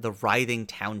Handware the Writhing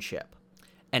Township.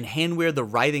 And Handware the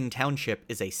Writhing Township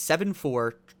is a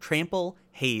 7/4 trample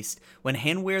haste. When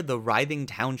Handware the Writhing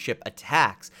Township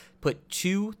attacks, put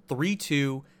 2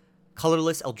 3/2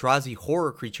 colorless Eldrazi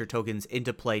horror creature tokens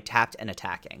into play, tapped and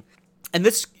attacking. And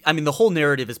this, I mean, the whole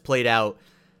narrative is played out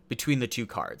between the two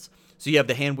cards. So you have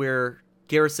the Handware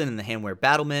Garrison and the Handware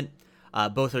Battlement.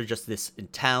 Both are just this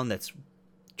town that's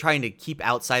trying to keep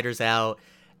outsiders out,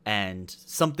 and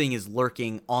something is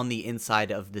lurking on the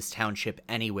inside of this township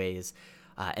anyways.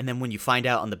 And then when you find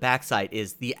out on the backside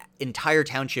is the entire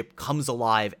township comes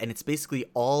alive, and it's basically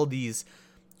all these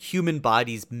human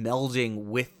bodies melding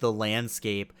with the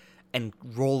landscape and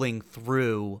rolling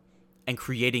through and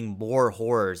creating more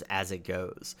horrors as it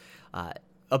goes.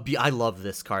 I love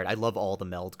this card. I love all the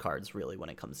meld cards, really, when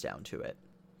it comes down to it.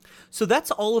 So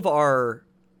that's all of our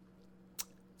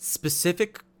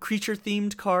specific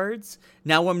creature-themed cards.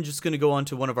 Now I'm just going to go on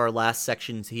to one of our last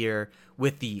sections here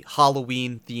with the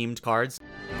Halloween-themed cards.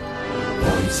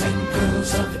 Boys and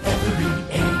girls of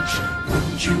every age,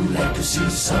 wouldn't you like to see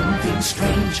something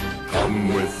strange?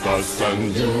 Come with us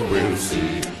and you will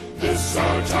see. This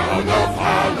our town of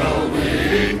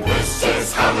Halloween. This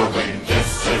is Halloween.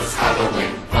 This is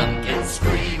Halloween. Pumpkins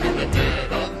scream in the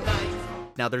dead of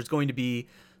night. Now there's going to be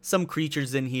some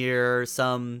creatures in here,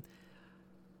 some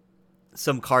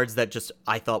cards that just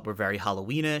I thought were very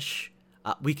Halloweenish.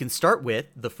 We can start with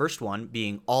the first one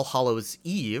being All Hallows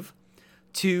Eve.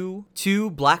 2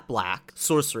 black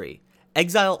sorcery.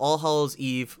 Exile All Hallows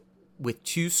Eve with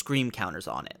 2 scream counters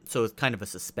on it. So it's kind of a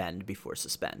suspend before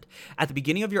suspend. At the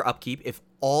beginning of your upkeep, if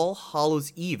All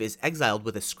Hallows Eve is exiled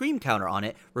with a scream counter on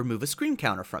it, remove a scream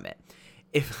counter from it.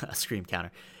 If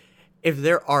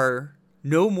there are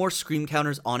no more scream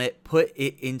counters on it, put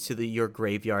it into your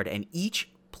graveyard, and each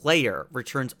player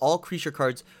returns all creature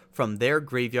cards from their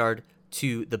graveyard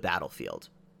to the battlefield.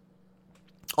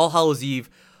 All Hallows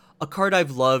Eve, a card I've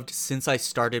loved since I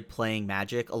started playing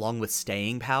Magic, along with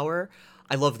Staying Power.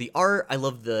 I love the art, I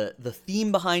love the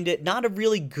theme behind it. Not a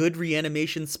really good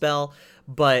reanimation spell,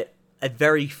 but a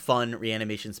very fun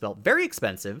reanimation spell. Very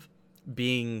expensive,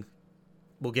 we'll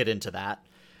get into that.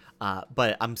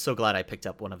 But I'm so glad I picked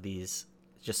up one of these.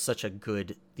 Just such a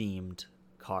good themed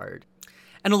card.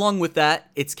 And along with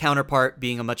that, its counterpart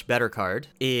being a much better card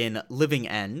in Living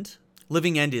End.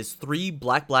 Living End is 3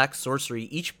 black sorcery.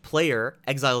 Each player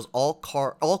exiles all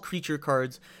creature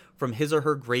cards from his or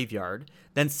her graveyard,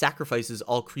 then sacrifices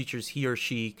all creatures he or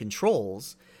she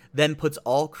controls, then puts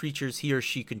all creatures he or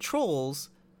she controls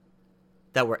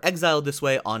that were exiled this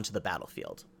way onto the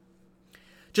battlefield.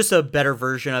 just a better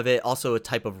version of it. Also a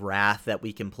type of wrath that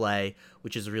we can play,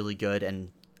 which is really good,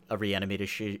 and a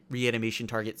reanimation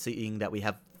target, seeing that we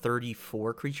have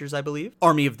 34 creatures, I believe.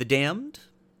 Army of the Damned,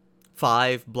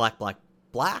 5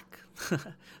 black.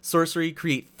 Sorcery,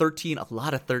 create 13, a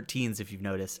lot of 13s if you've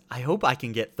noticed. I hope I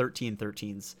can get 13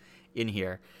 13s in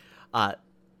here.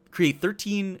 Create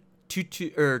 13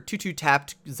 2/2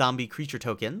 tapped zombie creature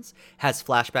tokens. Has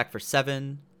flashback for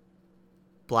 7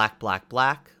 black.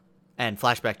 And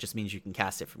flashback just means you can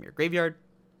cast it from your graveyard.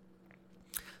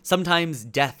 Sometimes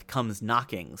death comes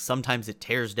knocking. Sometimes it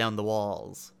tears down the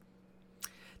walls.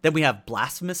 Then we have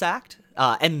Blasphemous Act.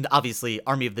 And obviously,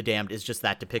 Army of the Damned is just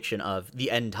that depiction of the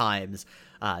end times.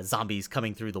 Zombies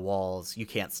coming through the walls. You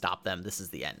can't stop them. This is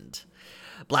the end.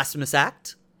 Blasphemous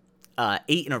Act.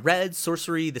 8 in a red.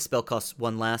 Sorcery. The spell costs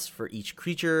 1 less for each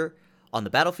creature on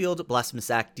the battlefield. Blasphemous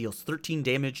Act deals 13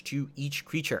 damage to each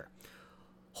creature.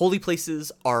 Holy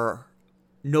places are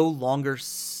no longer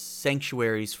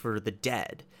sanctuaries for the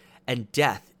dead, and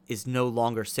death is no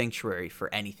longer sanctuary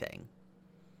for anything.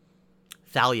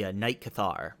 Thalia, Night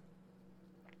Cathar.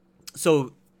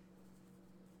 So,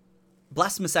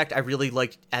 Blasphemous Act I really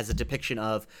liked as a depiction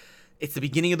of, it's the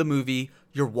beginning of the movie,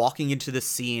 you're walking into this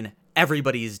scene,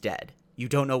 everybody is dead. You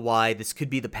don't know why, this could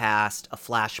be the past, a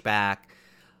flashback,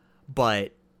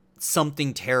 but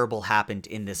something terrible happened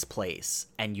in this place,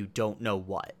 and you don't know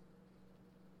what.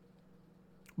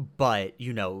 But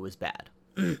you know it was bad.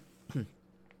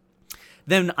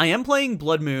 Then I am playing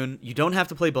Blood Moon. You don't have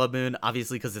to play Blood Moon,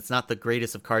 obviously, because it's not the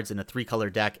greatest of cards in a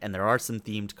 3-color deck, and there are some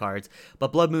themed cards.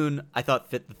 But Blood Moon, I thought,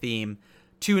 fit the theme.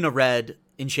 2 in a red,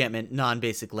 enchantment,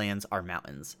 non-basic lands are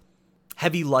mountains.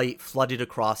 Heavy light flooded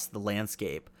across the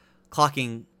landscape,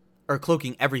 cloaking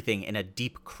everything in a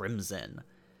deep crimson.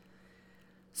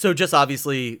 So just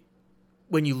obviously,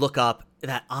 when you look up,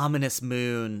 that ominous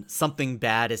moon, something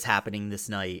bad is happening this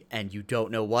night, and you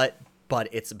don't know what, but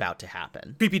it's about to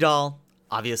happen. Creepy Doll,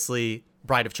 obviously,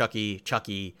 Bride of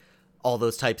Chucky, all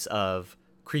those types of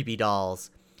creepy dolls.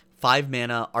 5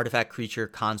 mana, artifact creature,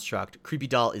 construct. Creepy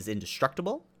Doll is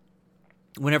indestructible.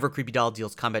 Whenever Creepy Doll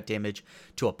deals combat damage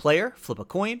to a player, flip a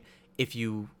coin. If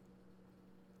you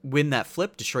win that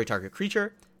flip, destroy target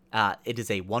creature. It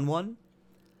is a 1/1.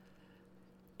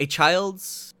 A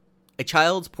child's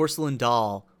porcelain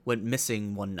doll went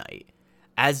missing one night,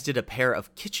 as did a pair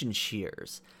of kitchen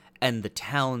shears and the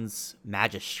town's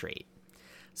magistrate.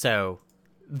 So,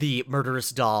 the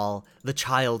murderous doll, the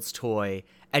child's toy,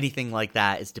 anything like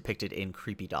that is depicted in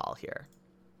Creepy Doll here.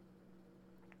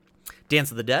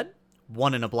 Dance of the Dead,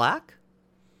 1 in a black.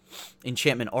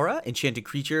 Enchantment Aura, enchant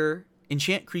creature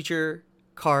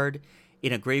card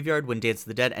in a graveyard when Dance of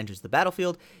the Dead enters the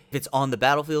battlefield. If it's on the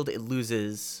battlefield, it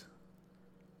loses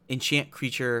enchant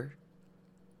creature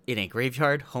in a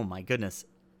graveyard. Oh my goodness.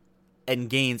 And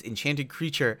gains enchanted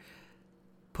creature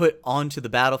put onto the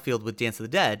battlefield with Dance of the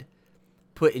Dead.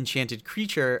 Put enchanted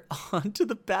creature onto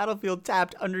the battlefield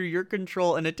tapped under your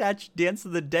control and attach Dance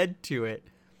of the Dead to it.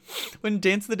 When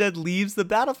Dance of the Dead leaves the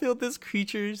battlefield, this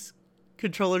creature's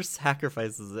controller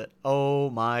sacrifices it. Oh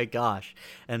my gosh.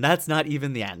 And that's not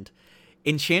even the end.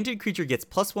 Enchanted creature gets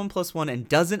 +1/+1 and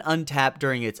doesn't untap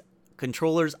during its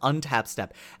controller's untap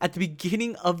step. At the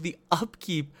beginning of the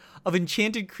upkeep of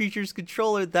enchanted creature's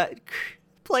controller, that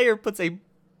player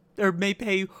may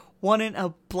pay 1 in a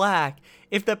black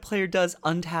if that player does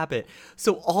untap it.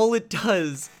 So all it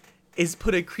does is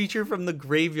put a creature from the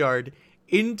graveyard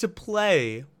into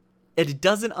play, and it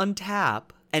doesn't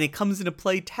untap, and it comes into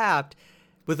play tapped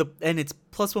and it's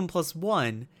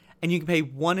 +1/+1. And you can pay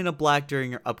 1 in a black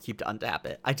during your upkeep to untap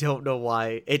it. I don't know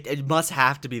why. It must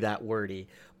have to be that wordy.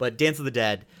 But Dance of the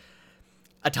Dead,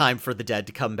 a time for the dead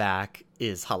to come back,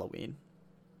 is Halloween.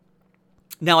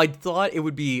 Now, I thought it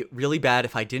would be really bad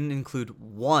if I didn't include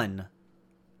one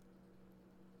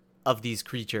of these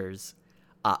creatures.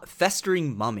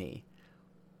 Festering Mummy.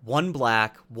 1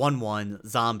 black, 1/1,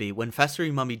 zombie. When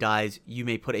Festering Mummy dies, you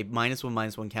may put a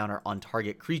 -1/-1 counter on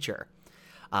target creature.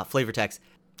 Flavor text.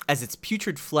 As its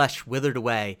putrid flesh withered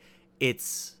away,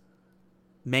 its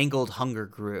mangled hunger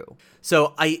grew.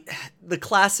 So the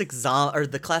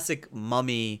classic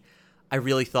mummy, I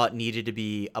really thought needed to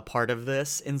be a part of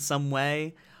this in some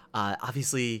way.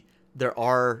 Obviously, there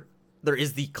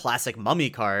is the classic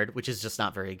mummy card, which is just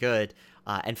not very good.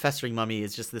 And Festering Mummy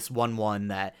is just this 1/1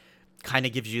 that kind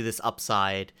of gives you this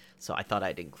upside. So I thought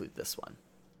I'd include this one.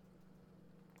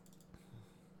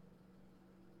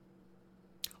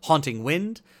 Haunting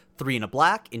Wind, 3 in a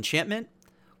black, enchantment.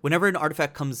 Whenever an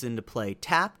artifact comes into play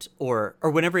tapped, or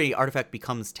whenever a artifact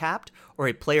becomes tapped, or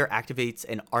a player activates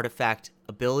an artifact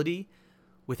ability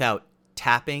without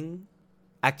tapping,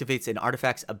 activates an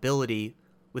artifact's ability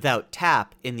without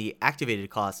tap in the activated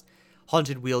cost,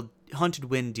 Haunted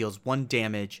Wind deals 1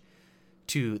 damage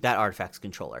to that artifact's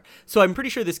controller. So I'm pretty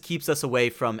sure this keeps us away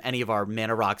from any of our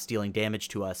mana rocks dealing damage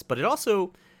to us, but it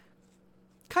also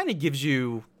kind of gives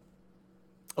you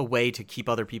a way to keep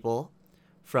other people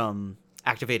from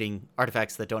activating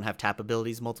artifacts that don't have tap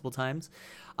abilities multiple times.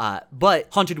 But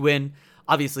Haunted Wind,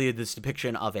 obviously this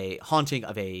depiction of a haunting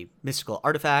of a mystical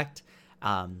artifact,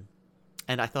 and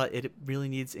I thought it really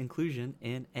needs inclusion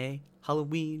in a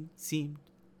Halloween-themed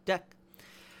deck.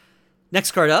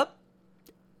 Next card up,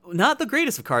 not the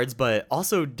greatest of cards, but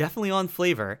also definitely on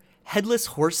flavor, Headless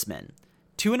Horseman.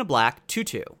 2 and a black,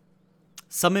 2/2.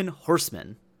 Summon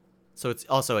Horseman. So it's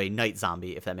also a night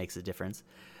zombie, if that makes a difference.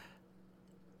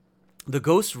 The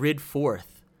ghost rid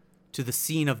forth to the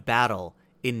scene of battle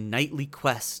in nightly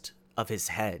quest of his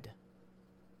head.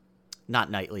 Not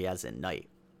nightly as in night.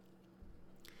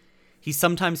 He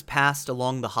sometimes passed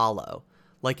along the hollow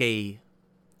like a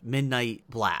midnight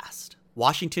blast.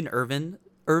 Washington Irving,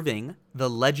 The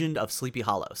Legend of Sleepy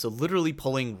Hollow. So literally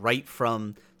pulling right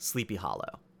from Sleepy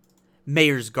Hollow.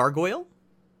 Mayor's Gargoyle.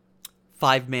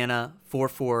 5 mana,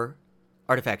 4/4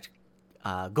 artifact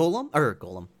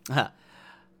Golem.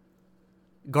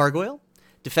 Gargoyle.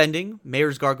 Defending.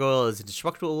 Mayor's Gargoyle is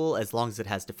indestructible as long as it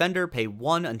has Defender. Pay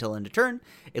 1 until end of turn.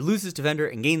 It loses Defender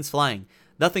and gains Flying.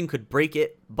 Nothing could break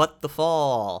it but the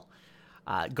fall.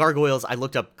 Gargoyles, I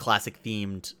looked up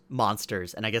classic-themed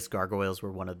monsters, and I guess gargoyles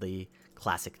were one of the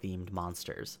classic-themed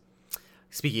monsters.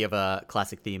 Speaking of a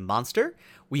classic-themed monster,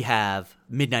 we have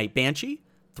Midnight Banshee,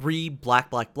 3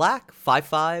 black,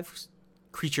 5/5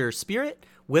 creature spirit.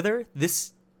 Wither.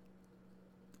 This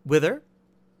Wither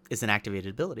is an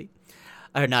activated ability.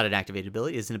 Or not an activated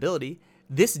ability, is an ability.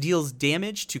 This deals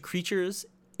damage to creatures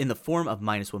in the form of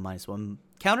 -1/-1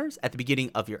 counters. At the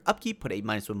beginning of your upkeep, put a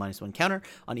 -1/-1 counter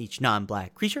on each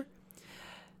non-black creature.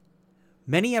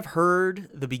 Many have heard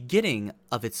the beginning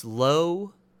of its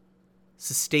low,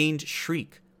 sustained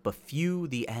shriek, but few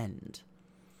the end.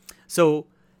 So,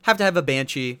 have to have a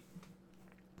Banshee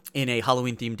in a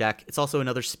Halloween-themed deck. It's also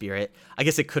another spirit. I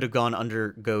guess it could have gone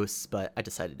under Ghosts, but I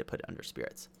decided to put it under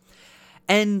Spirits.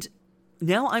 And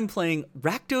now I'm playing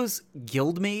Rakdos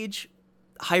Guildmage,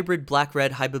 hybrid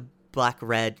black-red,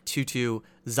 2/2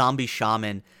 zombie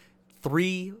shaman.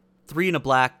 3 and a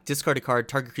black, discard a card,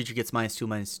 target creature gets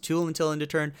 -2/-2 until end of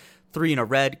turn. 3 and a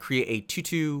red, create a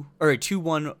 2/2 or a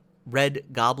 2/1 red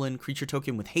goblin creature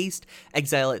token with haste.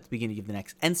 Exile it at the beginning of the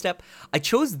next end step. I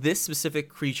chose this specific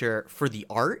creature for the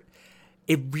art.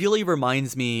 It really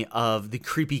reminds me of the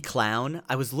creepy clown.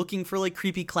 I was looking for like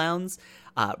creepy clowns.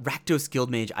 Rakdos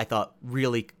Guildmage, I thought,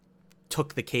 really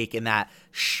took the cake in that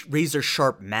razor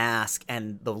sharp mask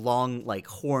and the long like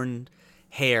horned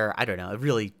hair. I don't know. It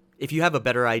really, if you have a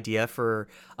better idea for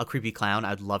a creepy clown,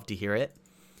 I'd love to hear it.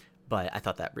 But I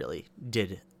thought that really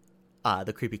did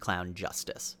the creepy clown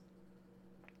justice.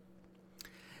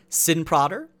 Sin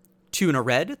Prodder, 2 and a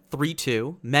red,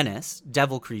 3/2, menace,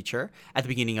 devil creature. At the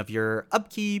beginning of your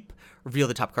upkeep, reveal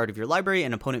the top card of your library.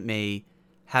 An opponent may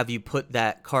have you put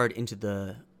that card into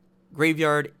the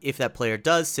graveyard. If that player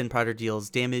does, Sin Prodder deals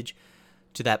damage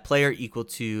to that player equal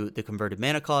to the converted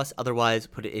mana cost. Otherwise,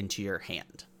 put it into your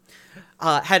hand.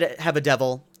 Have a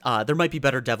devil. There might be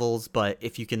better devils, but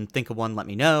if you can think of one, let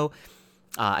me know.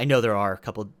 I know there are a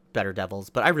couple better devils,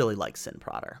 but I really like Sin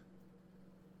Prodder.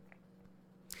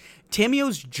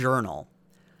 Tamio's Journal.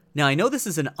 Now, I know this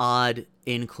is an odd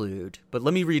include, but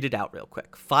let me read it out real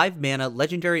quick. 5 mana,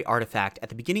 legendary artifact. At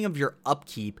the beginning of your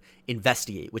upkeep,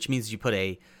 investigate, which means you put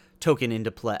a token into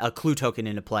play, a clue token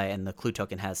into play, and the clue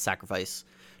token has sacrifice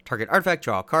target artifact,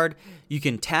 draw a card. You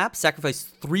can tap, sacrifice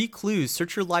 3 clues,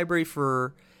 search your library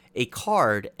for a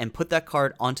card, and put that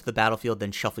card onto the battlefield,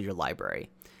 then shuffle your library.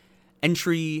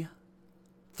 Entry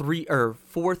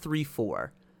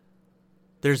 4/4.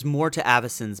 There's more to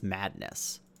Avacyn's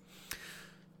madness.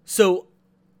 So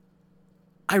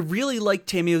I really like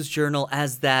Tamio's Journal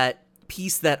as that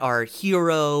piece that our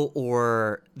hero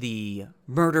or the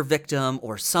murder victim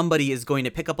or somebody is going to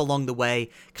pick up along the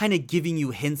way, kind of giving you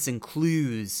hints and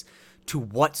clues to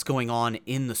what's going on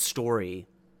in the story,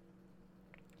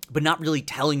 but not really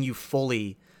telling you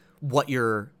fully what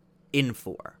you're in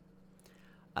for.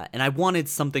 And I wanted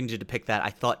something to depict that. I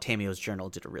thought Tamio's Journal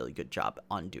did a really good job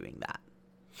on doing that.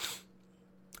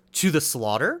 To the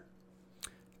Slaughter.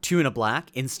 2 and a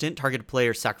black, instant. Targeted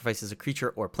player sacrifices a creature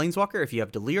or planeswalker. If you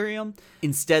have Delirium,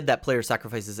 instead that player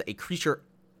sacrifices a creature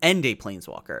and a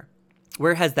planeswalker.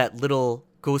 Where has that little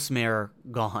Gossamer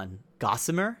gone?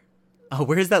 Gossamer? Oh,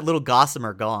 where is that little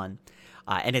Gossamer gone?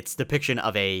 And it's depiction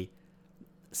of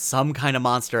some kind of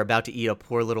monster about to eat a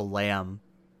poor little lamb.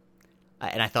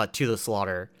 And I thought To the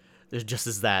Slaughter, there just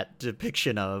is that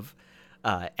depiction of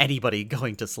anybody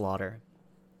going to slaughter.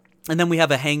 And then we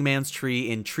have a Hangman's Tree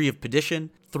in Tree of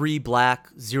Perdition, 3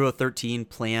 black, 0-13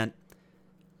 plant,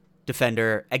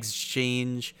 defender,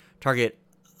 exchange, target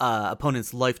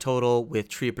opponent's life total with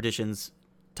Tree of Perdition's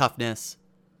toughness.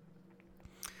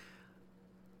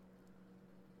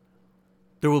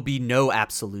 There will be no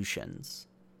absolutions.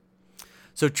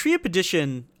 So Tree of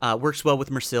Perdition works well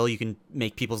with Mersil. You can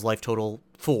make people's life total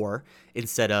 4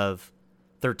 instead of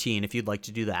 13 if you'd like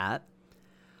to do that.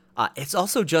 It's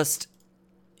also just,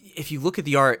 if you look at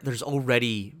the art, there's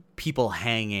already people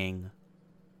hanging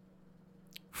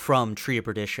from Tree of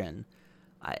Perdition.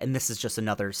 And this is just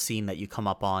another scene that you come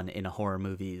up on in horror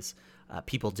movies.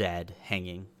 People dead,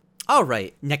 hanging. All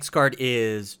right, next card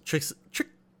is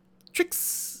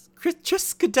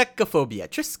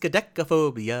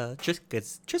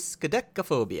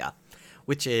Triskaidekaphobia,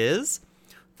 which is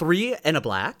 3 and a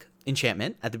black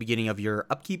enchantment. At the beginning of your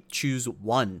upkeep, choose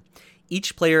 1.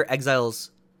 Each player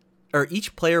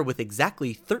with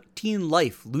exactly 13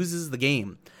 life loses the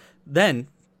game. Then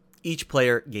each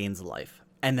player gains a life.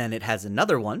 And then it has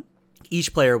another one.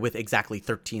 Each player with exactly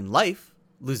 13 life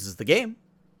loses the game.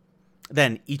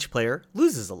 Then each player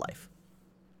loses a life.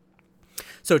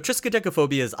 So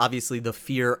Triskaidekaphobia is obviously the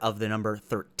fear of the number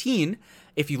 13.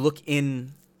 If you look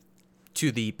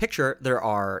into the picture, there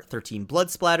are 13 blood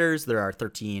splatters. There are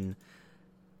 13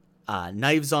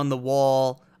 knives on the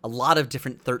wall. A lot of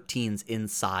different 13s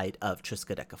inside of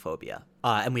Triskaidekaphobia.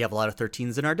 And we have a lot of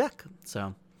 13s in our deck.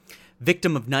 So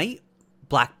Victim of Night,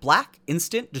 black,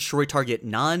 instant, destroy target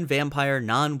non-vampire,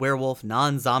 non-werewolf,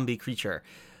 non-zombie creature.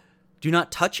 Do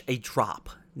not touch a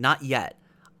drop. Not yet.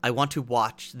 I want to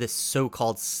watch this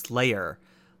so-called Slayer,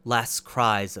 Last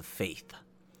Cries of Faith.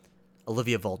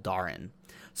 Olivia Voldaren.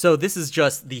 So this is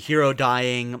just the hero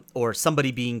dying or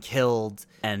somebody being killed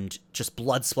and just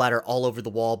blood splatter all over the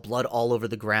wall, blood all over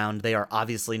the ground. They are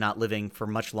obviously not living for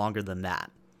much longer than that.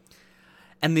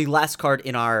 And the last card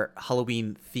in our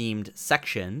Halloween-themed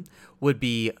section would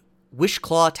be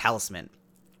Wishclaw Talisman.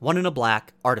 1 in a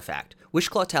black artifact.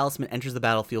 Wishclaw Talisman enters the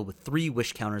battlefield with 3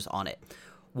 wish counters on it.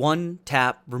 1,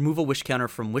 tap, remove a wish counter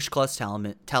from Wishclaw's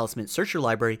Talisman, search your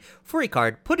library for a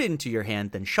card, put it into your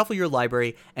hand, then shuffle your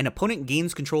library. An opponent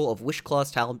gains control of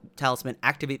Wishclaw's Talisman.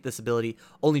 Activate this ability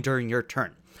only during your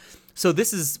turn. So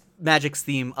this is Magic's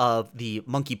theme of the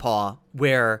monkey paw,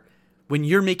 where when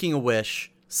you're making a wish,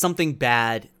 something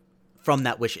bad from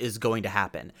that wish is going to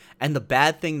happen. And the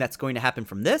bad thing that's going to happen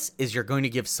from this is you're going to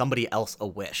give somebody else a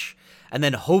wish. And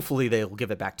then hopefully they will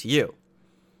give it back to you.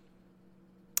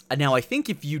 Now, I think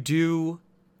if you do...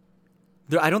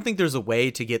 I don't think there's a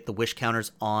way to get the wish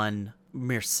counters on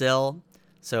Mersil.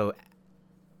 So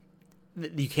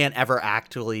you can't ever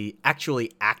actually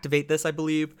activate this, I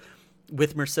believe,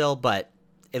 with Mersil. But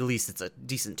at least it's a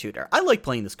decent tutor. I like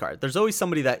playing this card. There's always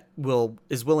somebody that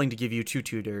is willing to give you 2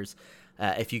 tutors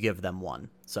if you give them 1.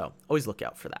 So always look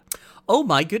out for that. Oh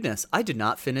my goodness, I did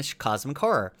not finish Cosmic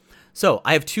Horror. So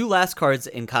I have 2 last cards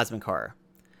in Cosmic Horror.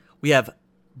 We have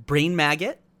Brain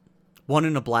Maggot, 1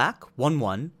 in a black,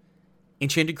 1/1,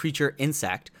 enchanted creature,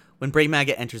 insect. When Brain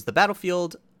Maggot enters the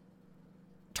battlefield,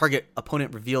 target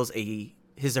opponent reveals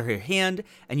his or her hand,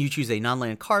 and you choose a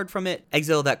non-land card from it.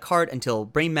 Exile that card until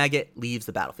Brain Maggot leaves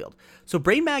the battlefield. So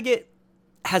Brain Maggot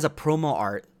has a promo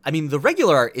art. I mean, the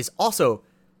regular art is also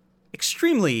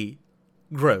extremely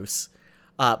gross,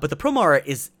 but the promo art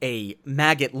is a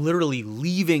maggot literally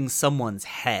leaving someone's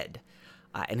head,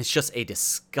 and it's just a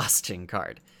disgusting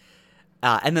card.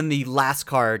 And then the last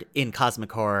card in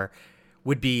Cosmic Horror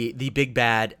would be the big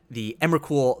bad, the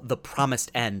Emrakul, the Promised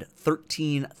End,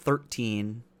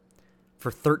 13/13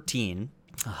 for 13.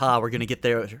 Aha, we're going to get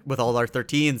there with all our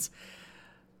 13s.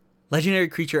 Legendary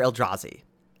creature Eldrazi.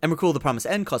 Emrakul, the Promised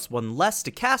End costs 1 less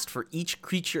to cast for each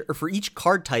creature or for each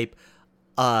card type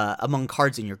among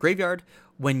cards in your graveyard.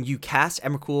 When you cast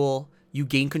Emrakul, you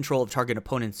gain control of target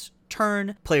opponent's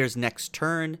player's next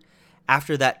turn.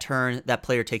 After that turn, that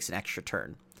player takes an extra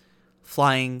turn.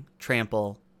 Flying,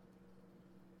 trample,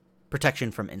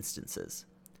 protection from instances.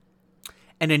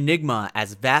 An enigma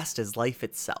as vast as life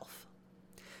itself.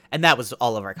 And that was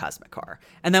all of our Cosmic Horror.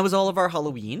 And that was all of our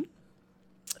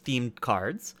Halloween-themed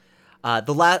cards.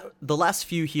 The last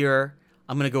few here,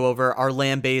 I'm going to go over our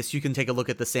land base. You can take a look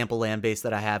at the sample land base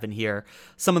that I have in here.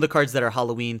 Some of the cards that are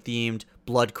Halloween-themed,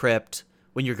 Blood Crypt,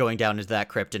 when you're going down into that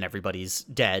crypt and everybody's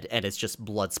dead and it's just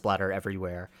blood splatter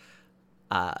everywhere.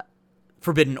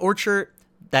 Forbidden Orchard.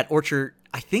 That orchard,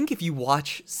 I think if you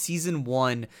watch season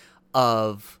 1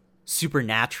 of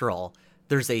Supernatural,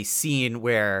 there's a scene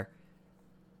where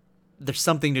there's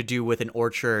something to do with an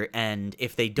orchard, and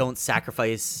if they don't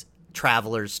sacrifice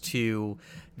travelers to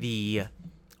the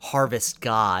harvest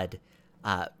god,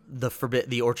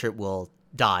 the orchard will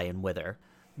die and wither.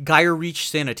 Gyre Reach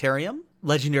Sanitarium,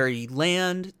 legendary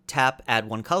land, tap, add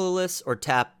 1 colorless, or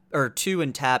 2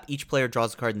 and tap. Each player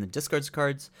draws a card and then discards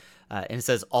cards. And it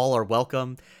says all are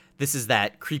welcome. This is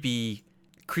that creepy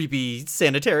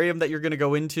sanitarium that you're going to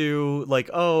go into. Like,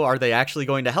 oh, are they actually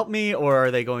going to help me or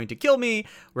are they going to kill me?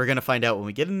 We're going to find out when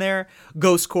we get in there.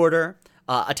 Ghost Quarter,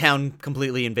 a town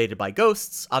completely invaded by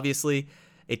ghosts, obviously.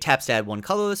 It taps to add 1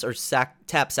 colorless, or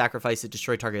tap, sacrifice it,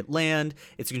 destroy target land.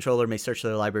 Its controller may search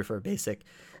their library for a basic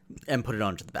and put it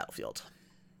onto the battlefield,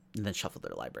 and then shuffle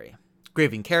their library.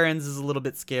 Graving Karens is a little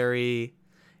bit scary.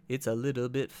 It's a little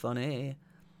bit funny.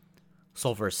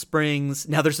 Sulphurous Springs.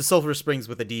 Now there's a Sulphurous Springs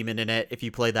with a demon in it if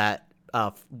you play that,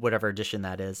 whatever edition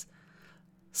that is.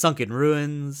 Sunken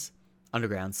Ruins,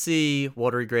 Underground Sea,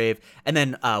 Watery Grave, and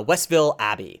then Westville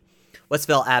Abbey.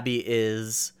 Westville Abbey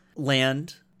is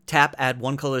land. Tap, add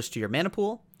 1 colors to your mana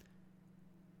pool.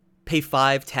 Pay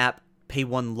 5, tap, pay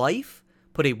 1 life.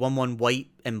 Put a 1/1 white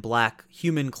and black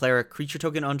human cleric creature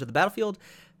token onto the battlefield.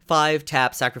 5,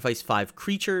 tap, sacrifice 5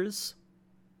 creatures.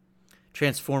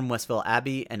 Transform Westville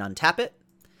Abbey and untap it.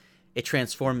 It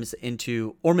transforms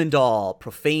into Ormondal,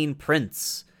 Profane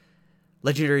Prince.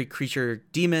 Legendary creature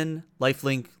demon,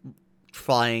 lifelink,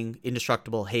 flying,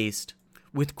 indestructible, haste.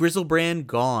 With Grizzlebrand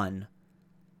gone,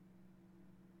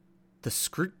 the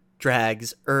Scroot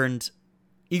Drags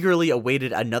eagerly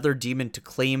awaited another demon to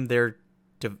claim their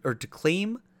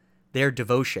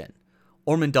devotion.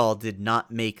 Ormondal did not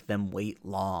make them wait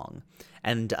long,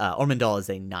 and Ormondal is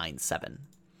a 9/7.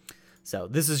 So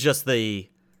this is just the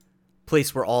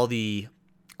place where all the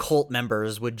cult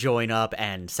members would join up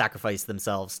and sacrifice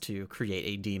themselves to create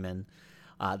a demon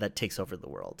that takes over the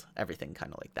world. Everything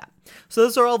kind of like that. So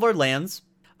those are all of our lands.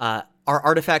 Our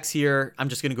artifacts here, I'm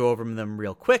just going to go over them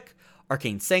real quick.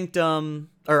 Arcane Signet,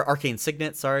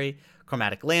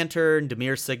 Chromatic Lantern,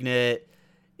 Dimir Signet,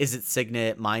 Izzet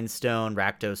Signet, Mind Stone,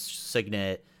 Rakdos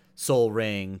Signet, Soul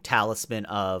Ring, Talisman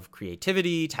of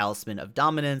Creativity, Talisman of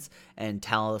Dominance, and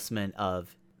Talisman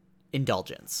of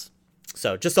Indulgence.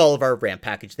 So just all of our ramp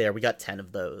package there. We got 10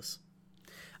 of those.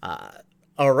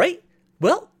 All right.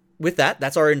 Well, with that,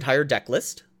 that's our entire deck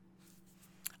list.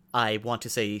 I want to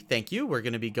say thank you. We're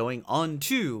going to be going on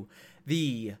to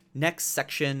the next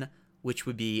section, which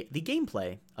would be the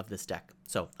gameplay of this deck.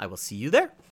 So I will see you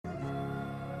there.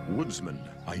 Woodsman,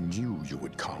 I knew you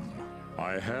would come.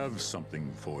 I have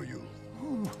something for you.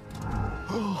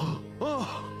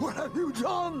 What have you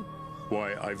done?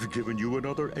 Why, I've given you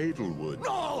another Edelwood.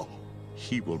 No!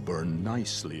 He will burn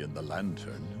nicely in the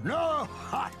lantern. No,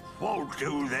 I won't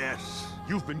do this.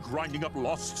 You've been grinding up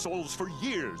lost souls for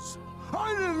years.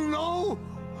 I didn't know.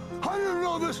 I didn't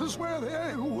know this is where the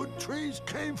Edelwood trees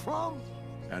came from.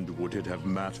 And would it have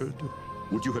mattered?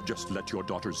 Would you have just let your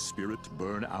daughter's spirit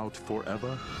burn out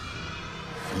forever?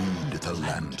 Feed the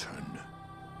lantern.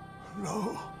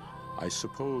 No. I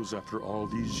suppose after all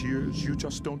these years, you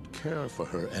just don't care for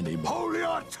her anymore. Hold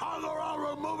your tongue or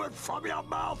I'll remove it from your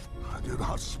mouth. I do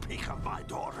not speak of my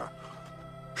daughter.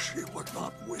 She would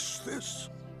not wish this.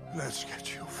 Let's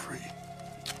get you free.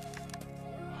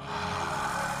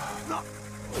 No.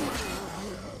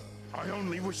 I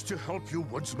only wish to help you,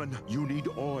 Woodsman. You need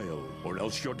oil, or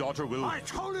else your daughter will... I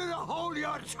told you to hold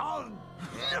your tongue!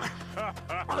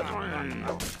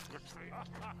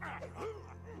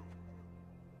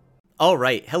 All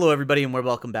right. Hello, everybody, and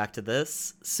welcome back to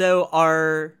this. So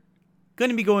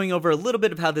going to be going over a little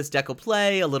bit of how this deck will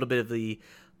play, a little bit of the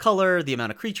color, the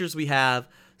amount of creatures we have.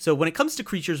 So when it comes to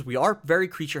creatures, we are very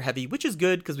creature heavy, which is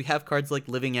good because we have cards like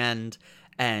Living End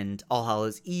and All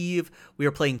Hallows Eve. We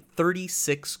are playing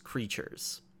 36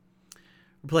 creatures.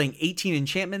 We're playing 18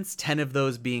 enchantments, 10 of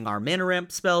those being our mana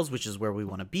ramp spells, which is where we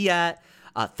want to be at.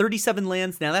 37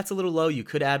 lands. Now that's a little low. You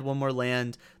could add one more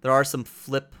land. There are some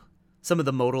of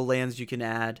the modal lands you can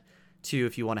add to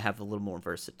if you want to have a little more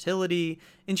versatility.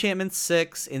 Enchantments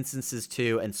 6, instances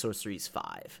 2, and sorceries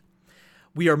 5.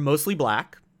 We are mostly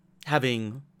black,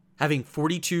 having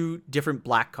 42 different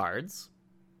black cards,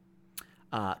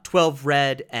 12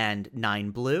 red, and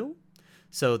 9 blue.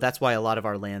 So that's why a lot of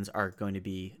our lands are going to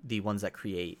be the ones that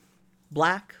create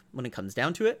black when it comes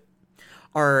down to it.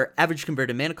 Our average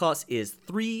converted mana cost is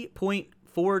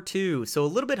 3.42, so a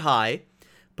little bit high,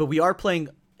 but we are playing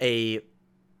a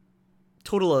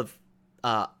total of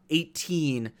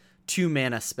 18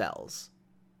 2-mana spells,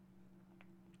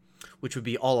 which would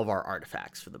be all of our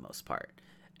artifacts for the most part.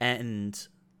 And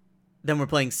then we're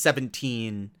playing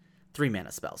 17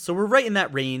 3-mana spells. So we're right in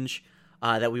that range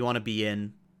that we want to be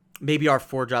in Maybe our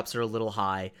 4-drops are a little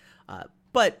high,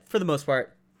 but for the most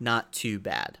part, not too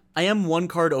bad. I am 1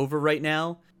 card over right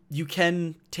now. You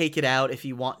can take it out if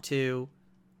you want to.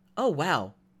 Oh,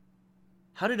 wow.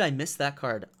 How did I miss that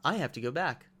card? I have to go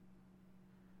back.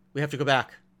 We have to go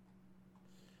back.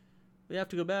 We have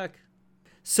to go back.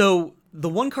 So the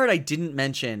 1 card I didn't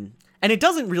mention, and it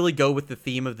doesn't really go with the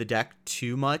theme of the deck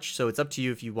too much, so it's up to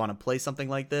you if you want to play something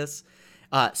like this.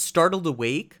 Startled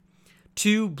Awake.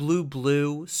 2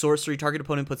 blue sorcery. Target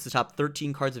opponent puts the top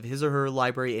 13 cards of his or her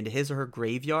library into his or her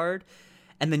graveyard.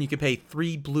 And then you can pay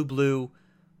 3 blue.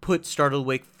 Put Startled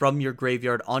Awake from your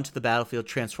graveyard onto the battlefield.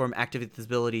 Transform, activate this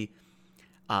ability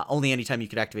only anytime you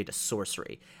could activate a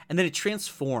sorcery. And then it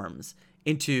transforms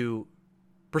into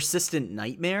Persistent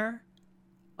Nightmare.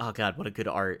 Oh god, what a good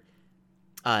art.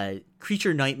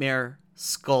 Creature Nightmare,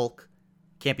 Skulk.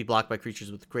 Can't be blocked by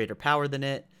creatures with greater power than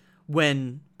it.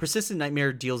 When Persistent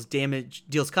Nightmare deals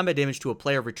combat damage to a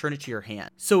player, return it to your hand.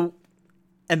 So,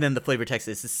 and then the flavor text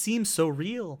is, this seems so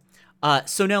real.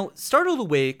 So now, Startled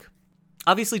Awake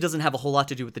obviously doesn't have a whole lot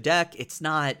to do with the deck. It's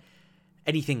not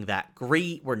anything that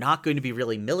great. We're not going to be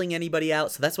really milling anybody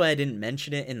out, so that's why I didn't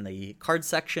mention it in the card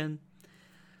section.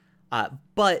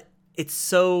 But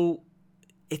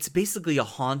it's basically a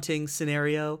haunting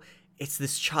scenario. It's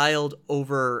this child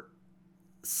over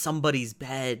somebody's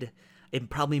bed. It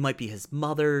probably might be his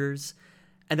mother's.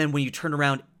 And then when you turn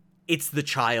around, it's the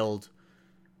child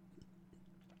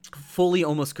fully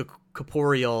almost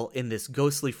corporeal in this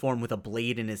ghostly form with a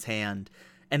blade in his hand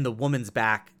and the woman's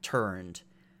back turned.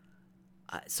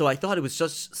 So I thought it was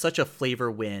just such a flavor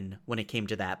win when it came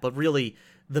to that. But really,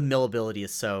 the mill ability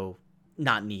is so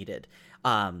not needed.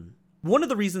 One of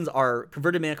the reasons our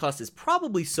converted mana cost is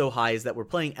probably so high is that we're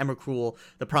playing Emrakul,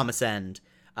 the Promise End,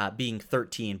 being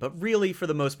 13, but really for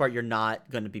the most part you're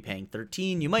not going to be paying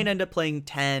 13. You might end up playing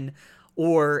 10,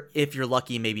 or if you're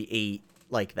lucky maybe 8,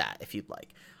 like that if you'd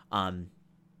like.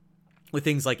 With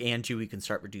things like Anju, we can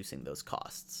start reducing those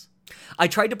costs. I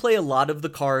tried to play a lot of the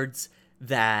cards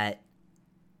that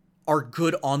are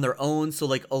good on their own, so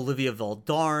like Olivia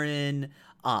Voldaren,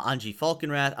 Anji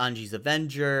Falconwrath, Anji's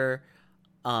Avenger,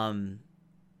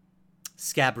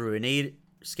 Scab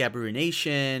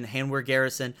Ruination, Handwear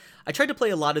Garrison. I tried to play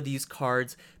a lot of these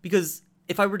cards because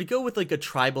if I were to go with like a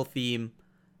tribal theme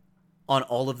on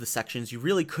all of the sections, you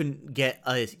really couldn't get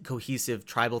a cohesive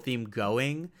tribal theme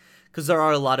going because there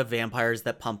are a lot of vampires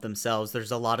that pump themselves.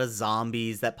 There's a lot of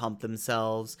zombies that pump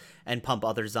themselves and pump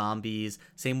other zombies.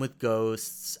 Same with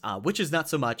ghosts, witches not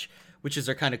so much. Witches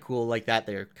are kind of cool like that.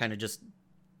 They're kind of just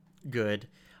good.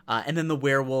 And then the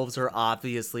werewolves are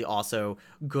obviously also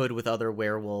good with other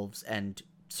werewolves and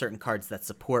certain cards that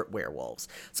support werewolves.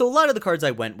 So a lot of the cards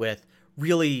I went with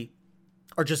really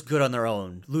are just good on their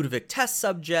own. Ludovic Test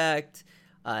Subject,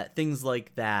 things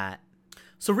like that.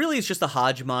 So really it's just a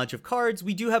hodgepodge of cards.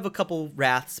 We do have a couple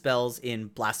Wrath spells in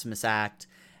Blasphemous Act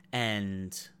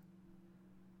and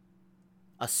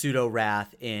a Pseudo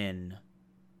Wrath in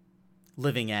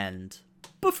Living End.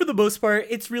 But for the most part,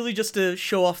 it's really just to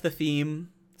show off the theme.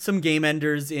 Some game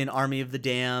enders in Army of the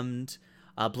Damned.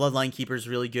 Bloodline Keeper's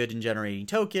really good in generating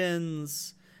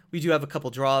tokens. We do have a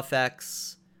couple draw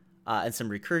effects and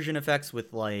some recursion effects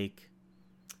with like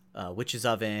Witch's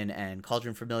Oven and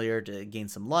Cauldron Familiar to gain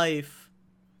some life.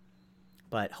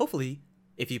 But hopefully,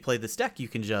 if you play this deck, you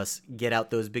can just get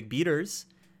out those big beaters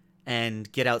and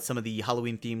get out some of the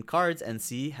Halloween-themed cards and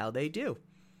see how they do.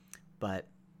 But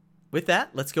with that,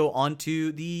 let's go on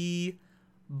to the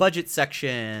budget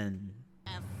section.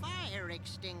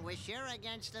 Extinguisher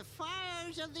against the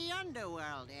fires of the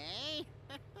underworld, eh?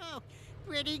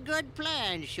 Pretty good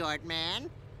plan, short man.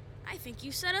 I think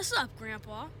you set us up,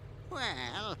 Grandpa.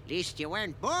 Well, at least you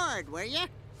weren't bored, were you?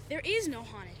 There is no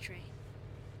haunted train.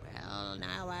 Well,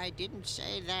 now I didn't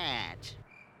say that.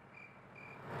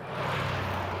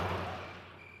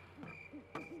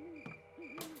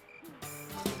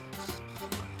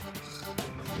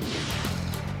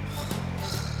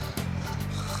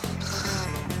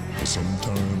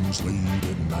 Sometimes late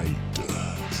at night,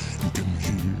 you can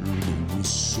hear the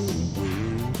whistle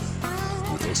wail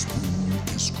with a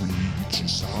spooky screeching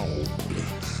sound,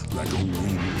 like a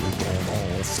wheel gone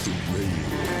off the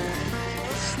rail.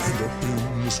 And up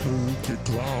in the smoky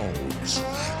clouds,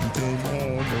 you can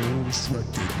almost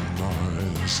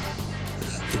recognize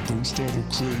the ghost of a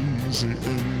crazy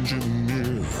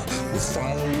engineer with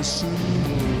fiery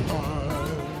silver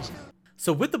eyes.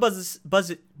 So with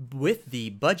the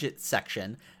budget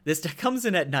section, this deck comes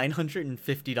in at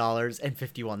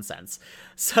 $950.51.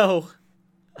 So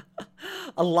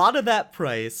a lot of that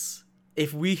price,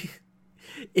 if we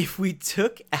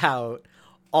took out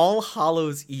All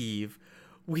Hallows Eve,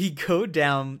 we go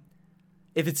down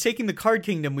If it's taking the Card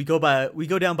Kingdom, we go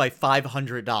down by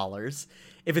 $500.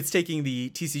 If it's taking the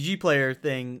TCG Player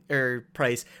thing or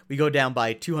price, we go down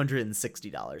by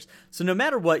 $260. So no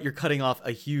matter what, you're cutting off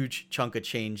a huge chunk of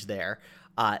change there.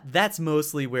 That's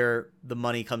mostly where the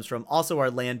money comes from. Also,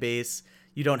 our land base,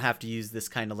 you don't have to use this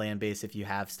kind of land base if you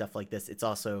have stuff like this. It's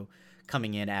also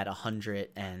coming in at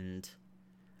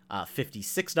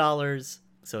 $156,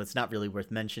 so it's not really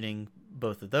worth mentioning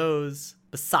both of those.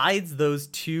 Besides those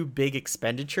two big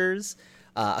expenditures,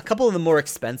 a couple of the more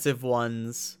expensive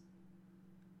ones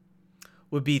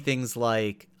would be things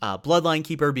like Bloodline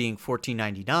Keeper being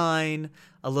 $14.99,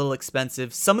 a little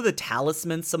expensive. Some of the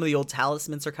talismans, some of the old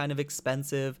talismans are kind of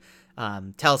expensive.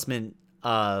 Talisman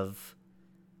of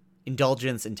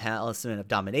Indulgence and Talisman of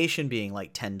Domination being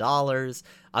like $10.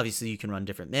 Obviously, you can run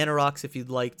different mana rocks if you'd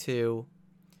like to.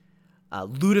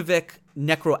 Ludovic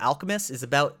Necro Alchemist is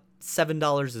about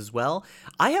 $7 as well.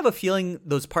 I have a feeling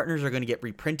those partners are going to get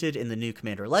reprinted in the new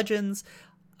Commander Legends,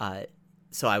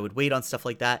 so I would wait on stuff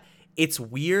like that. It's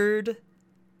weird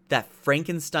that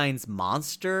Frankenstein's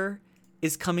Monster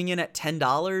is coming in at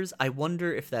 $10. I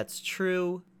wonder if that's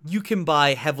true. You can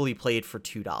buy Heavily Played for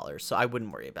 $2, so I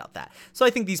wouldn't worry about that. So I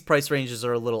think these price ranges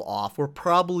are a little off. We're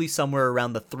probably somewhere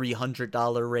around the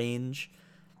 $300 range,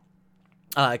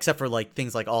 except for like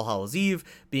things like All Hallows Eve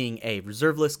being a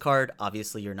reserve list card.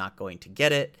 Obviously, you're not going to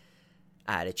get it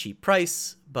at a cheap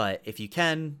price, but if you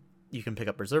can pick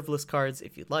up reserve list cards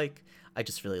if you'd like. I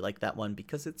just really like that one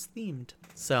because it's themed.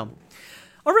 So,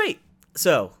 all right.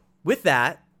 So with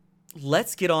that,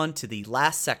 let's get on to the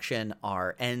last section,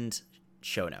 our end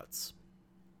show notes.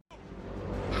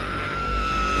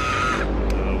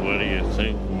 What do you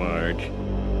think, Marge?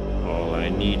 All I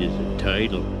need is a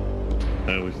title.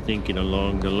 I was thinking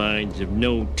along the lines of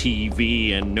no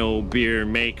TV and no beer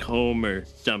make Homer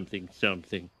something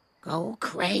something. Go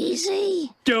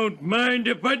crazy? Don't mind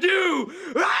if I do!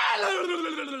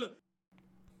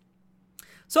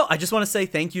 So I just want to say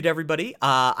thank you to everybody.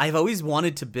 I've always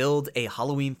wanted to build a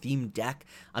Halloween-themed deck.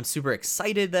 I'm super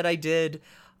excited that I did.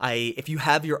 If you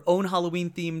have your own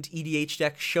Halloween-themed EDH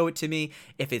deck, show it to me.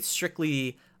 If it's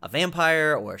strictly a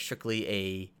vampire or strictly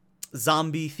a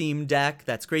zombie-themed deck,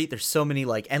 that's great. There's so many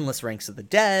like Endless Ranks of the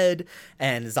Dead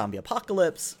and Zombie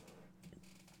Apocalypse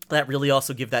that really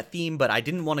also give that theme, but I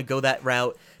didn't want to go that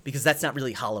route because that's not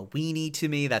really Halloween-y to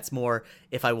me. That's more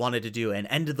if I wanted to do an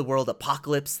end-of-the-world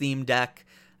apocalypse-themed deck,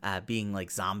 being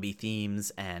like zombie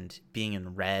themes and being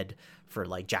in red for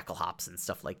like Jackal Hops and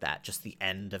stuff like that, just the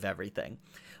end of everything.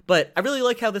 But I really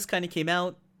like how this kind of came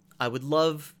out. I would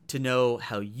love to know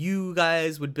how you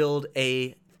guys would build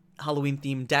a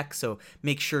Halloween-themed deck, so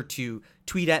make sure to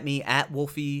tweet at me at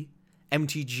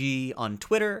WolfieMTG on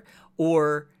Twitter,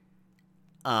 or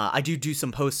I do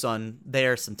some posts on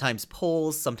there, sometimes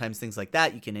polls, sometimes things like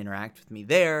that. You can interact with me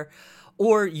there.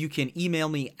 Or you can email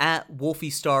me at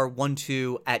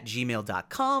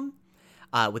wolfiestar12@gmail.com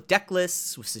with deck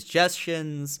lists, with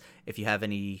suggestions. If you have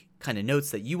any kind of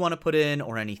notes that you want to put in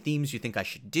or any themes you think I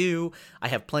should do, I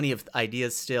have plenty of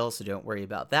ideas still, so don't worry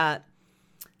about that.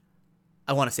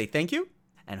 I want to say thank you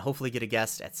and hopefully get a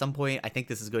guest at some point. I think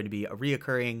this is going to be a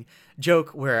reoccurring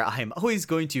joke where I'm always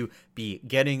going to be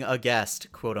getting a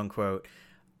guest, quote unquote,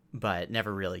 but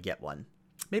never really get one.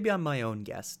 Maybe I'm my own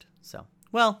guest. So,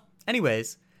 well,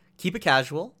 anyways, keep it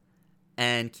casual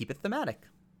and keep it thematic.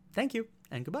 Thank you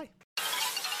and goodbye.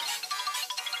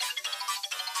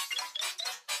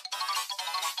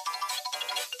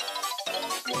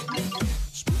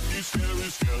 Spooky, scary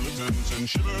skeletons and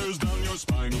shivers down your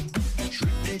spine.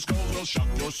 Shrieking skulls will shock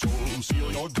your soul,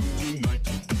 seal your doom tonight.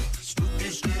 Spooky,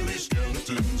 scary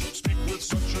skeletons speak with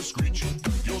such a screech.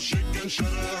 You'll shake and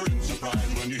shudder in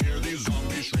surprise when you hear these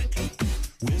zombies shriek.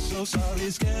 We're so sorry,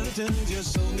 skeletons, you're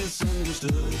so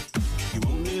misunderstood. You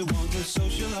only want to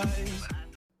socialize.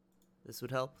 This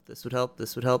would help. This would help.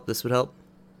 This would help. This would help.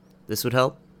 This would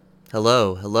help.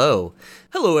 Hello, hello.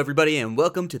 Hello, everybody, and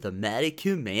welcome to Thematic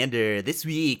Commander. This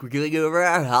week, we're going to go over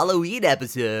our Halloween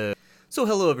episode. So,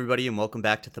 hello, everybody, and welcome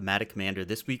back to Thematic Commander.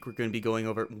 This week, we're going to be going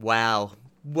over... Wow,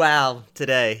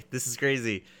 today. This is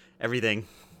crazy. Everything.